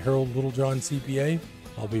Buzz. I'm Harold Littlejohn, CPA.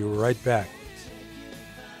 I'll be right back.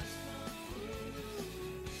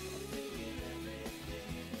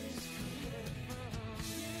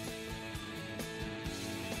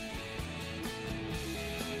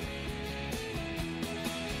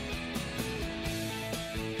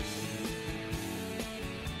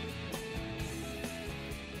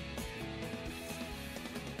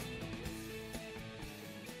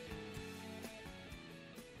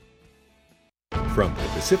 From the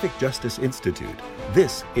Pacific Justice Institute,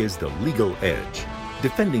 this is The Legal Edge,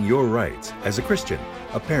 defending your rights as a Christian,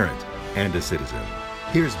 a parent, and a citizen.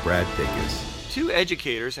 Here's Brad Dacus. 2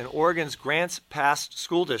 educators in Oregon's Grants Pass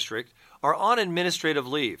School District are on administrative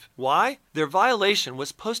leave. Why? Their violation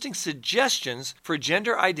was posting suggestions for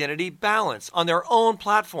gender identity balance on their own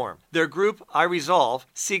platform. Their group, I Resolve,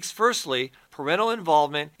 seeks firstly, parental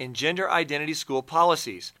involvement in gender identity school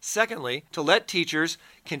policies. Secondly, to let teachers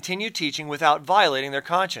continue teaching without violating their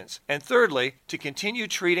conscience. And thirdly, to continue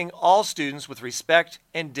treating all students with respect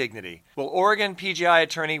and dignity. Well, Oregon PGI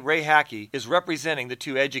attorney Ray Hackey is representing the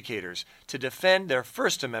 2 educators to defend their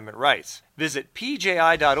First Amendment rights. Visit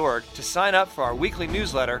pji.org to sign up for our weekly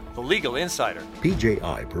newsletter, The Legal Insider.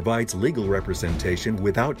 PJI provides legal representation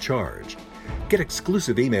without charge. Get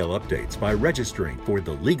exclusive email updates by registering for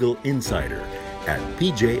The Legal Insider at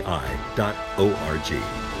pji.org.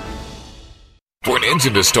 For an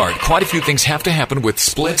engine to start, quite a few things have to happen with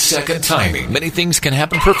split-second timing. Many things can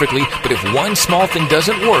happen perfectly, but if one small thing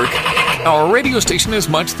doesn't work, our radio station is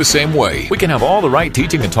much the same way. We can have all the right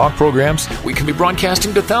teaching and talk programs. We can be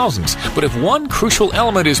broadcasting to thousands. But if one crucial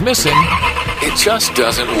element is missing, it just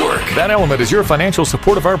doesn't work. That element is your financial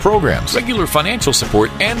support of our programs. Regular financial support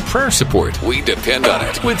and prayer support. We depend on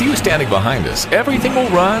it. With you standing behind us, everything will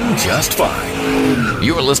run just fine.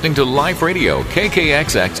 You're listening to Life Radio,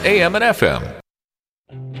 KKXX, AM and FM.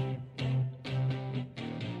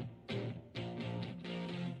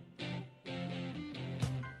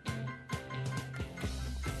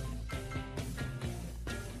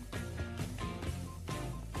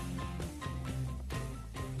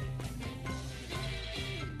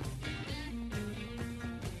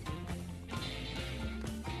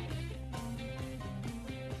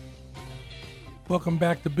 Welcome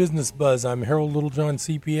back to Business Buzz. I'm Harold Littlejohn,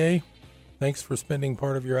 CPA. Thanks for spending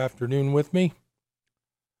part of your afternoon with me.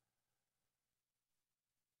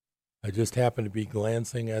 I just happened to be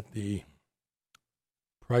glancing at the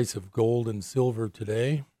price of gold and silver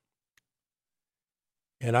today,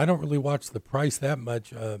 and I don't really watch the price that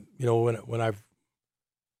much.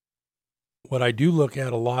 What I do look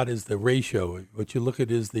at a lot is the ratio. What you look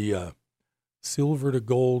at is the silver to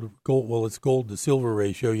gold. Well, it's gold to silver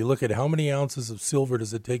ratio. You look at how many ounces of silver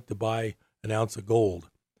does it take to buy an ounce of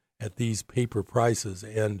gold at these paper prices,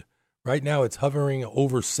 and right now it's hovering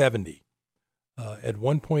over 70. At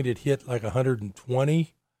one point it hit like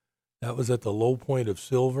 120. That was at the low point of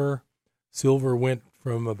silver. Silver went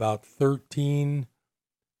from about 13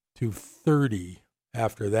 to 30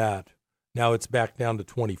 after that. Now it's back down to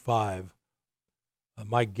 25.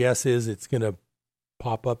 My guess is it's going to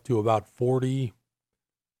pop up to about 40,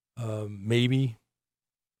 maybe.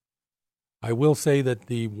 I will say that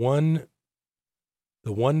the one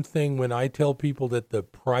thing when I tell people that the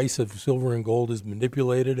price of silver and gold is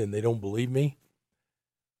manipulated and they don't believe me,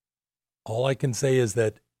 all I can say is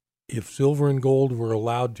that if silver and gold were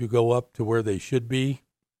allowed to go up to where they should be,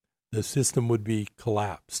 the system would be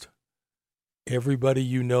collapsed. Everybody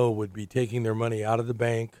you know would be taking their money out of the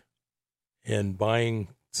bank and buying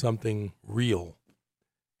something real,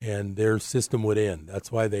 and their system would end.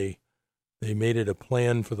 That's why they made it a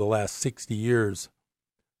plan for the last 60 years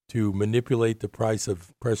to manipulate the price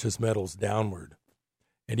of precious metals downward.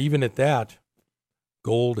 And even at that,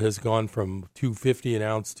 gold has gone from $2.50 an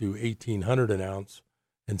ounce to $1,800 an ounce,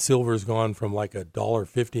 and silver's gone from like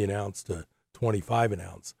 $1.50 an ounce to $25 an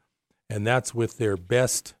ounce. And that's with their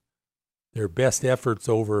best efforts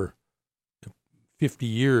over 50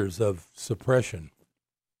 years of suppression.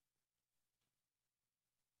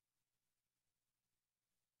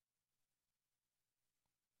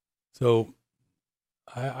 So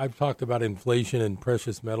I've talked about inflation and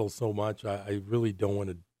precious metals so much. I really don't want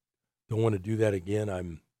to do that again.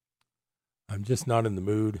 I'm just not in the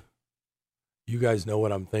mood. You guys know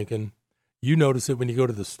what I'm thinking. You notice it when you go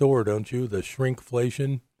to the store, don't you? The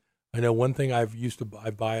shrinkflation. I know one thing I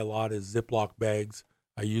buy a lot is Ziploc bags.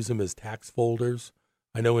 I use them as tax folders.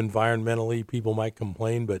 I know environmentally people might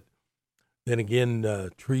complain, but then again,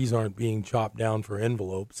 trees aren't being chopped down for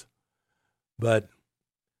envelopes. But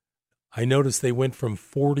I noticed they went from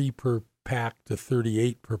 40 per pack to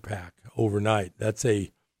 38 per pack overnight. That's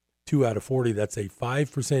a 2 out of 40. That's a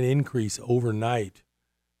 5% increase overnight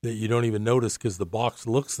that you don't even notice because the box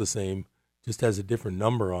looks the same, just has a different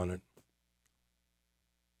number on it.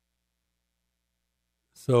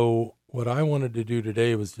 So what I wanted to do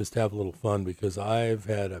today was just have a little fun because I've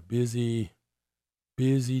had a busy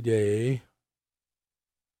day.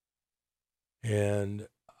 And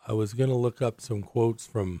I was going to look up some quotes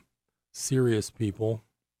from serious people.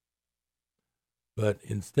 But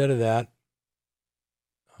instead of that,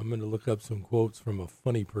 I'm going to look up some quotes from a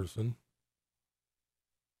funny person.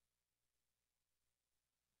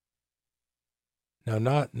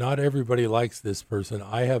 Now, not everybody likes this person.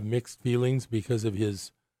 I have mixed feelings because of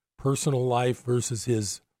his personal life versus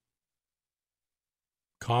his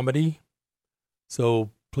comedy.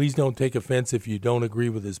 So please don't take offense if you don't agree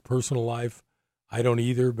with his personal life. I don't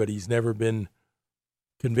either, but he's never been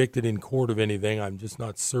convicted in court of anything. I'm just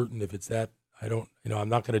not certain if it's that. I'm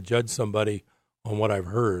not going to judge somebody on what I've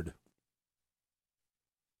heard.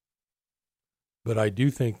 But I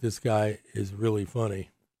do think this guy is really funny.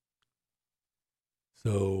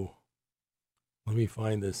 So let me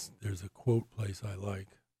find this. There's a quote place I like.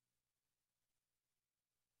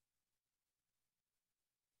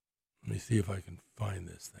 Let me see if I can find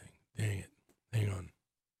this thing. Dang it. Hang on.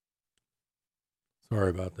 Sorry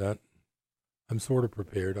about that. I'm sort of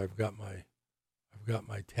prepared. I've got my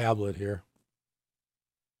tablet here.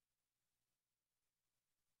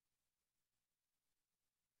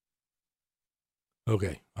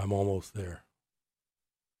 Okay, I'm almost there.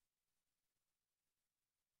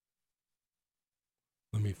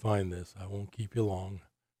 Let me find this. I won't keep you long.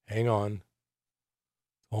 Hang on. It's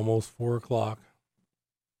almost 4 o'clock.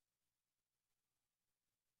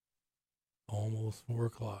 Almost 4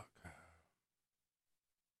 o'clock.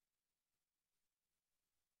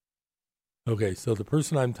 Okay, so the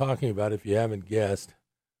person I'm talking about, if you haven't guessed,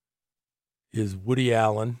 is Woody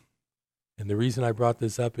Allen. And the reason I brought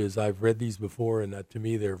this up is I've read these before, and to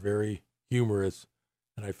me they're very humorous.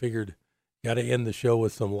 And I figured, got to end the show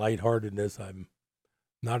with some lightheartedness. I'm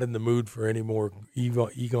not in the mood for any more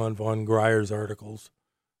Egon von Greyer's articles.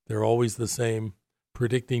 They're always the same,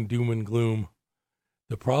 predicting doom and gloom.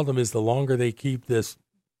 The problem is the longer they keep this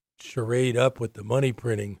charade up with the money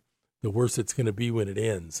printing, the worse it's going to be when it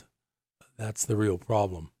ends. That's the real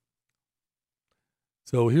problem.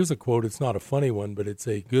 So here's a quote. It's not a funny one, but it's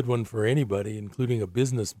a good one for anybody, including a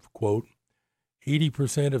business quote.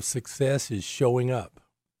 80% of success is showing up.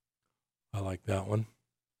 I like that one.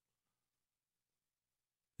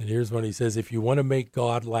 And here's one he says, if you want to make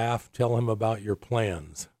God laugh, tell him about your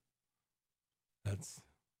plans. That's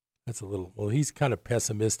a little, well, he's kind of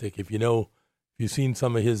pessimistic. If you've seen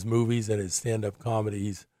some of his movies and his stand-up comedy,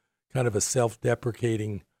 he's kind of a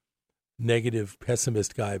self-deprecating, negative,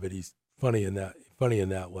 pessimist guy, but he's funny in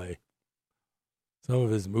that way. Some of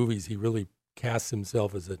his movies, he really casts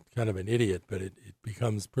himself as a kind of an idiot, but it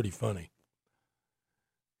becomes pretty funny.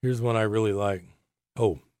 Here's one I really like.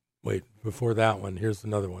 Oh, wait, before that one, here's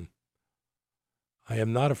another one. I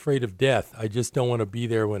am not afraid of death. I just don't want to be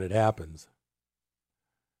there when it happens.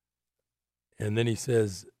 And then he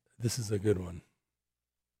says, this is a good one.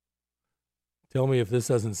 Tell me if this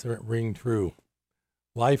doesn't ring true.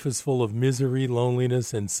 Life is full of misery,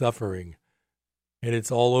 loneliness, and suffering, and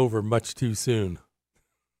it's all over much too soon.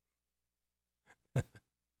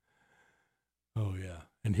 Oh, yeah.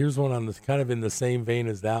 And here's one on this kind of in the same vein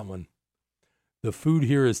as that one. The food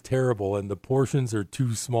here is terrible, and the portions are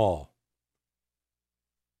too small.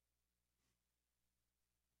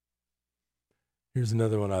 Here's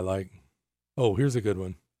another one I like. Oh, here's a good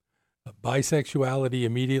one. Bisexuality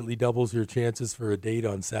immediately doubles your chances for a date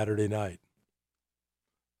on Saturday night.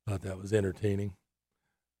 Thought that was entertaining.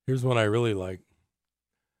 Here's one I really like.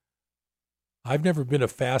 I've never been a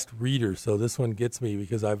fast reader, so this one gets me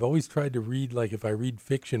because I've always tried to read, like if I read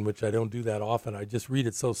fiction, which I don't do that often, I just read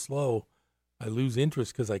it so slow, I lose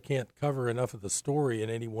interest because I can't cover enough of the story in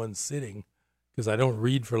any one sitting because I don't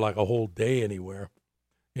read for like a whole day anywhere.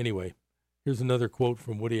 Anyway, here's another quote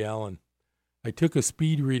from Woody Allen. I took a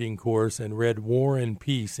speed reading course and read War and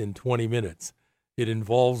Peace in 20 minutes. It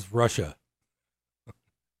involves Russia.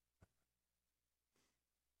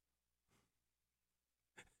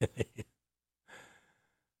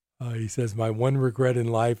 He says, my one regret in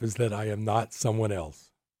life is that I am not someone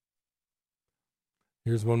else.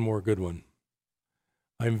 Here's one more good one.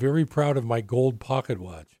 I'm very proud of my gold pocket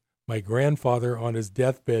watch. My grandfather on his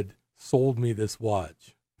deathbed sold me this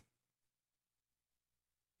watch.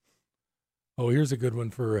 Oh, here's a good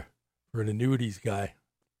one for an annuities guy.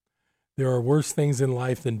 There are worse things in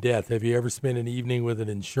life than death. Have you ever spent an evening with an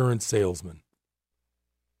insurance salesman?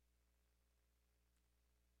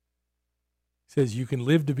 He says you can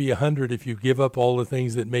live to be 100 if you give up all the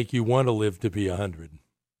things that make you want to live to be 100.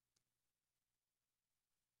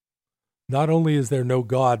 Not only is there no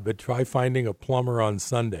God, but try finding a plumber on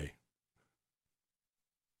Sunday.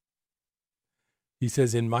 He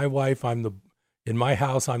says, in my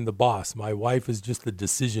house, I'm the boss. My wife is just the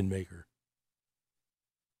decision maker.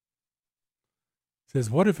 He says,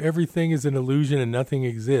 what if everything is an illusion and nothing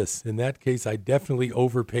exists? In that case, I definitely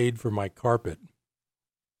overpaid for my carpet.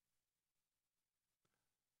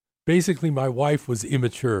 Basically, my wife was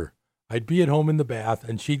immature. I'd be at home in the bath,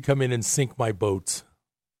 and she'd come in and sink my boats.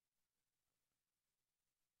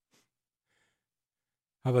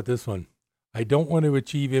 How about this one? I don't want to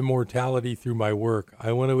achieve immortality through my work.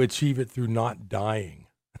 I want to achieve it through not dying.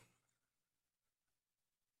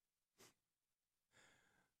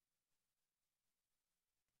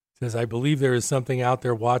 Says, I believe there is something out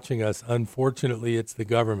there watching us. Unfortunately, it's the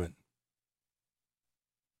government.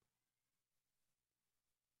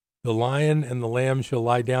 The lion and the lamb shall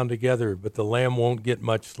lie down together, but the lamb won't get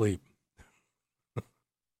much sleep.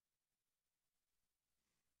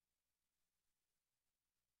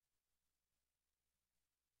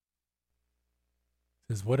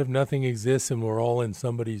 Says, what if nothing exists and we're all in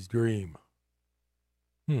somebody's dream?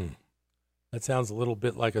 That sounds a little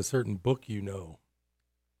bit like a certain book you know.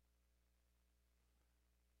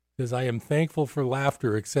 Says, I am thankful for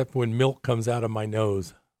laughter except when milk comes out of my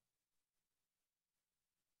nose.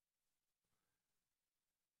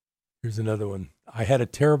 Here's another one. I had a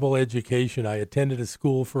terrible education. I attended a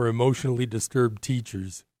school for emotionally disturbed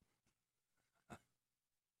teachers.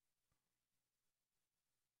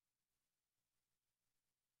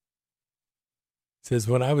 Says,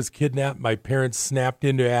 when I was kidnapped, my parents snapped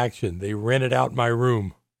into action. They rented out my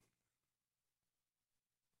room.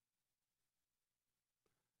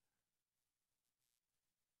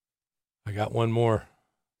 I got one more.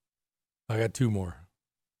 I got two more.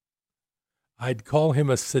 I'd call him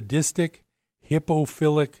a sadistic,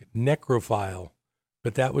 hippophilic necrophile,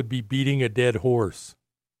 but that would be beating a dead horse.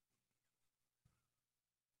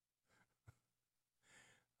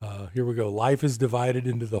 Here we go. Life is divided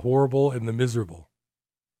into the horrible and the miserable.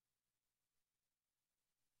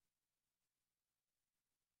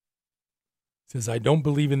 It says, I don't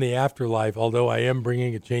believe in the afterlife, although I am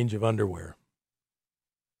bringing a change of underwear.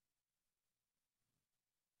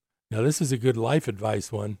 Now, this is a good life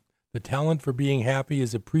advice one. The talent for being happy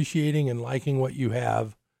is appreciating and liking what you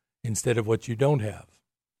have instead of what you don't have.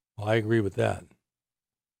 Well, I agree with that.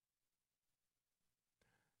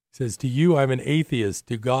 It says, to you, I'm an atheist.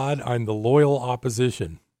 To God, I'm the loyal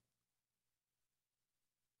opposition.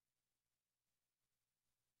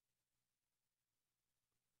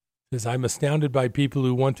 It says, I'm astounded by people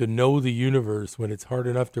who want to know the universe when it's hard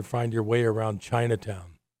enough to find your way around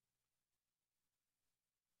Chinatown.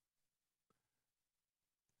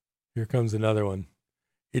 Here comes another one.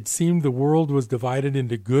 It seemed the world was divided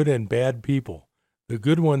into good and bad people. The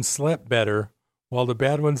good ones slept better, while the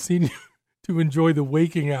bad ones seemed to enjoy the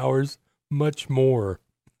waking hours much more.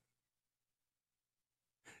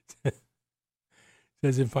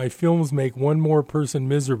 Says, if my films make one more person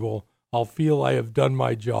miserable, I'll feel I have done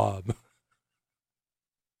my job.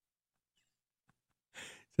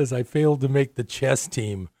 Says, I failed to make the chess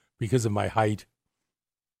team because of my height.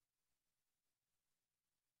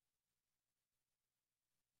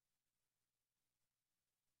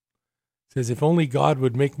 Says, if only God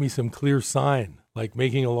would make me some clear sign, like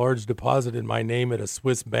making a large deposit in my name at a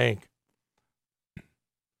Swiss bank.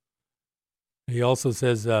 He also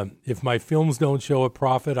says, if my films don't show a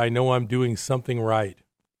profit, I know I'm doing something right.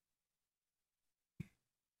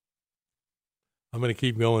 I'm going to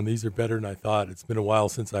keep going. These are better than I thought. It's been a while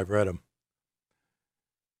since I've read them.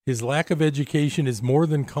 His lack of education is more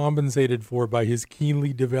than compensated for by his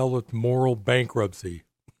keenly developed moral bankruptcy.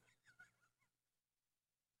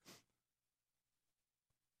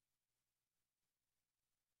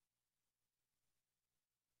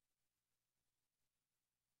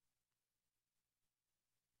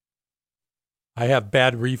 I have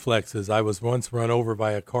bad reflexes. I was once run over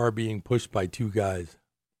by a car being pushed by two guys.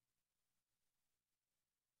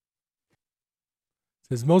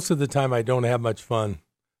 Says, most of the time I don't have much fun.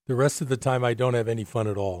 The rest of the time, I don't have any fun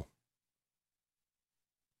at all.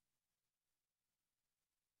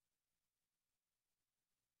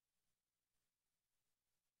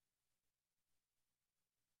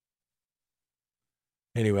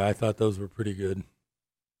 Anyway, I thought those were pretty good.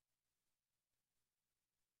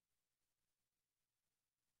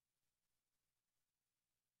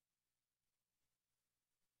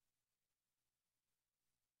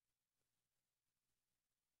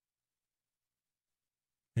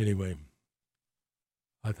 Anyway,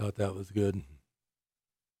 I thought that was good.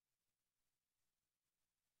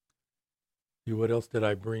 See, what else did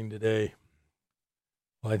I bring today?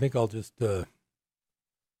 Well, I think I'll just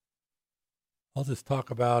talk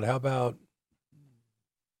about, how about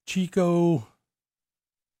Chico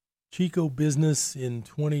business in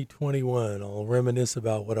 2021. I'll reminisce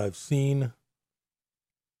about what I've seen.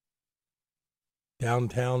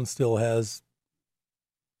 Downtown still has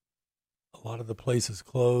a lot of the places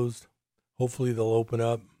closed. Hopefully they'll open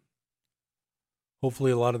up. Hopefully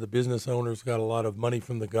a lot of the business owners got a lot of money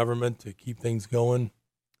from the government to keep things going.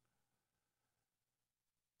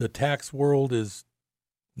 The tax world is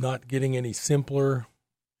not getting any simpler.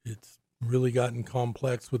 It's really gotten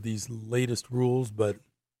complex with these latest rules, but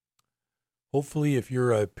hopefully if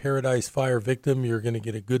you're a Paradise Fire victim, you're going to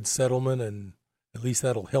get a good settlement, and at least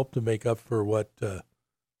that'll help to make up for what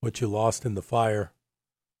you lost in the fire.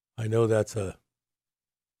 I know that's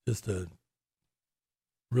just a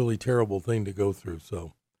really terrible thing to go through,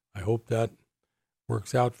 so I hope that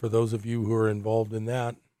works out for those of you who are involved in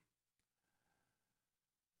that.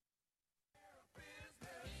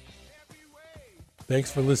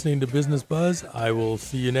 Thanks for listening to Business Buzz. I will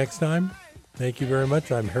see you next time. Thank you very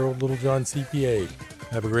much. I'm Harold Littlejohn, CPA.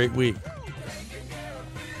 Have a great week.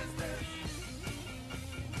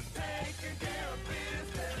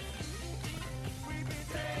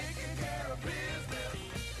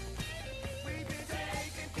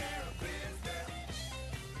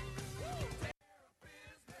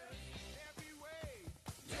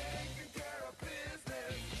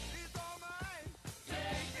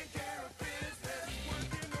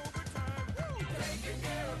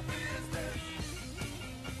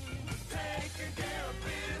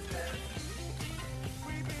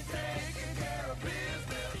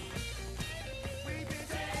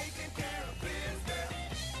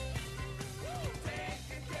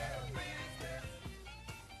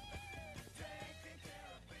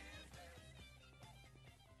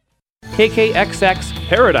 KKXX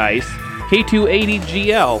Paradise,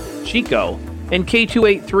 K280GL Chico, and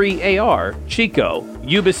K283AR Chico,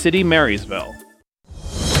 Yuba City, Marysville.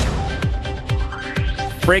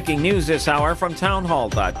 Breaking news this hour from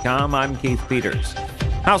townhall.com. I'm Keith Peters.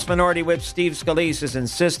 House Minority Whip Steve Scalise is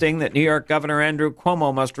insisting that New York Governor Andrew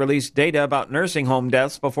Cuomo must release data about nursing home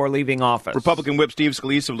deaths before leaving office. Republican Whip Steve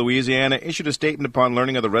Scalise of Louisiana issued a statement upon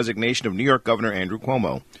learning of the resignation of New York Governor Andrew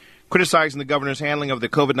Cuomo. Criticizing the governor's handling of the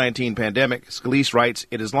COVID-19 pandemic, Scalise writes,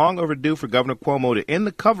 "It is long overdue for Governor Cuomo to end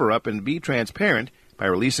the cover-up and be transparent by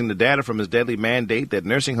releasing the data from his deadly mandate that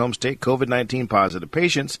nursing homes take COVID-19 positive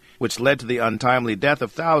patients, which led to the untimely death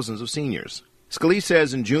of thousands of seniors." Scalise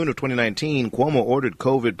says in June of 2019, Cuomo ordered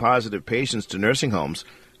COVID-positive patients to nursing homes,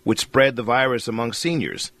 which spread the virus among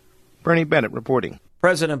seniors. Bernie Bennett reporting.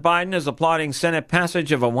 President Biden is applauding Senate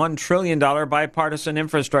passage of a $1 trillion bipartisan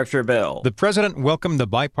infrastructure bill. The president welcomed the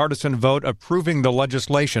bipartisan vote approving the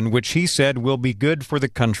legislation, which he said will be good for the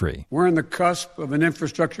country. We're on the cusp of an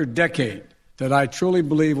infrastructure decade that I truly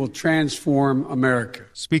believe will transform America.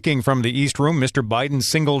 Speaking from the East Room, Mr. Biden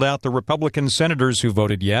singled out the Republican senators who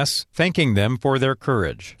voted yes, thanking them for their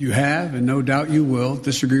courage. You have, and no doubt you will,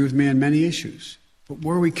 disagree with me on many issues. But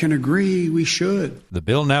where we can agree, we should. The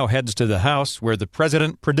bill now heads to the House, where the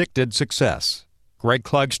president predicted success. Greg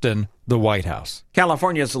Clugston, the White House.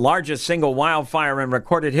 California's largest single wildfire in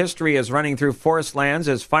recorded history is running through forest lands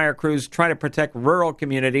as fire crews try to protect rural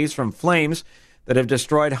communities from flames that have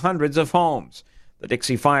destroyed hundreds of homes. The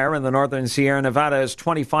Dixie Fire in the northern Sierra Nevada is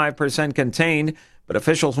 25% contained, but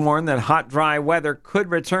officials warn that hot, dry weather could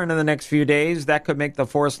return in the next few days. That could make the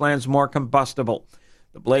forest lands more combustible.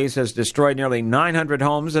 The blaze has destroyed nearly 900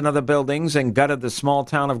 homes and other buildings and gutted the small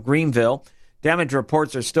town of Greenville. Damage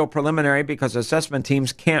reports are still preliminary because assessment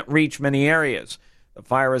teams can't reach many areas. The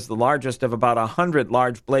fire is the largest of about 100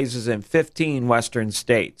 large blazes in 15 western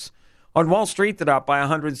states. On Wall Street, the Dow by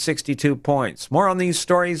 162 points. More on these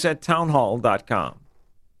stories at townhall.com.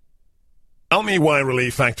 Tell me why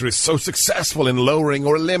Relief Factor is so successful in lowering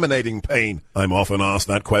or eliminating pain. I'm often asked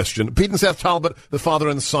that question. Pete and Seth Talbot, the father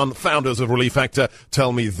and son founders of Relief Factor,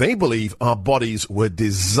 tell me they believe our bodies were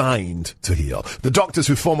designed to heal. The doctors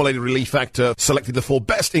who formulated Relief Factor selected the 4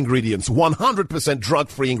 best ingredients, 100%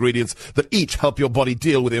 drug-free ingredients that each help your body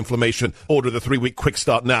deal with inflammation. Order the 3-week quick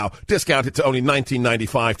start now. Discount it to only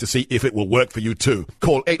 $19.95 to see if it will work for you too.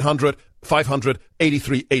 Call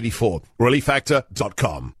 800-500-8384.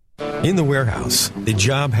 ReliefFactor.com. In the warehouse, the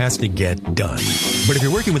job has to get done. But if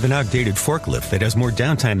you're working with an outdated forklift that has more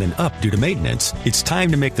downtime than up due to maintenance, it's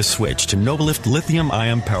time to make the switch to Nobelift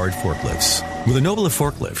lithium-ion powered forklifts. With a Nobelift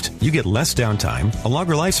forklift, you get less downtime, a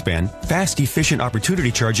longer lifespan, fast, efficient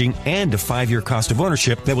opportunity charging, and a 5-year cost of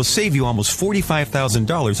ownership that will save you almost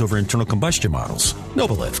 $45,000 over internal combustion models.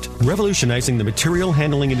 Nobelift, revolutionizing the material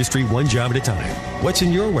handling industry one job at a time. What's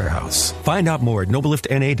in your warehouse? Find out more at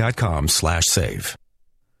nobeliftna.com/save.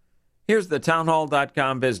 Here's the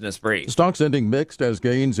townhall.com business brief. Stocks ending mixed as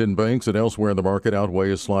gains in banks and elsewhere in the market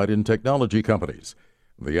outweigh a slide in technology companies.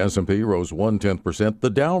 The S&P rose 0.1%, the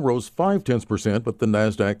Dow rose 0.5%, but the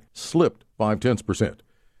Nasdaq slipped 0.5%.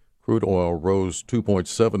 Crude oil rose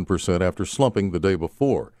 2.7% after slumping the day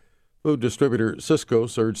before. Food distributor Sysco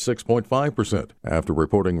surged 6.5% after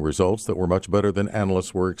reporting results that were much better than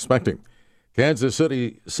analysts were expecting. Kansas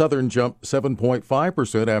City Southern jumped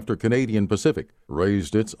 7.5% after Canadian Pacific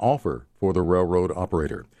raised its offer for the railroad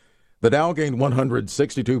operator. The Dow gained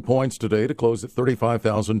 162 points today to close at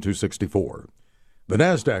 35,264. The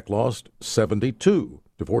Nasdaq lost 72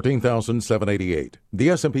 to 14,788. The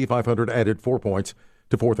S&P 500 added 4 points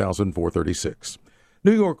to 4,436.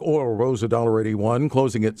 New York oil rose $1.81,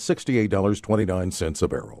 closing at $68.29 a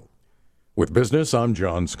barrel. With business, I'm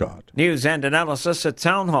John Scott. News and analysis at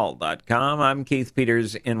townhall.com. I'm Keith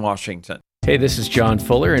Peters in Washington. Hey, this is John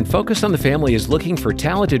Fuller, and Focus on the Family is looking for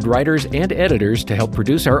talented writers and editors to help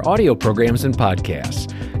produce our audio programs and podcasts.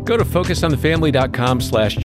 Go to focusonthefamily.com/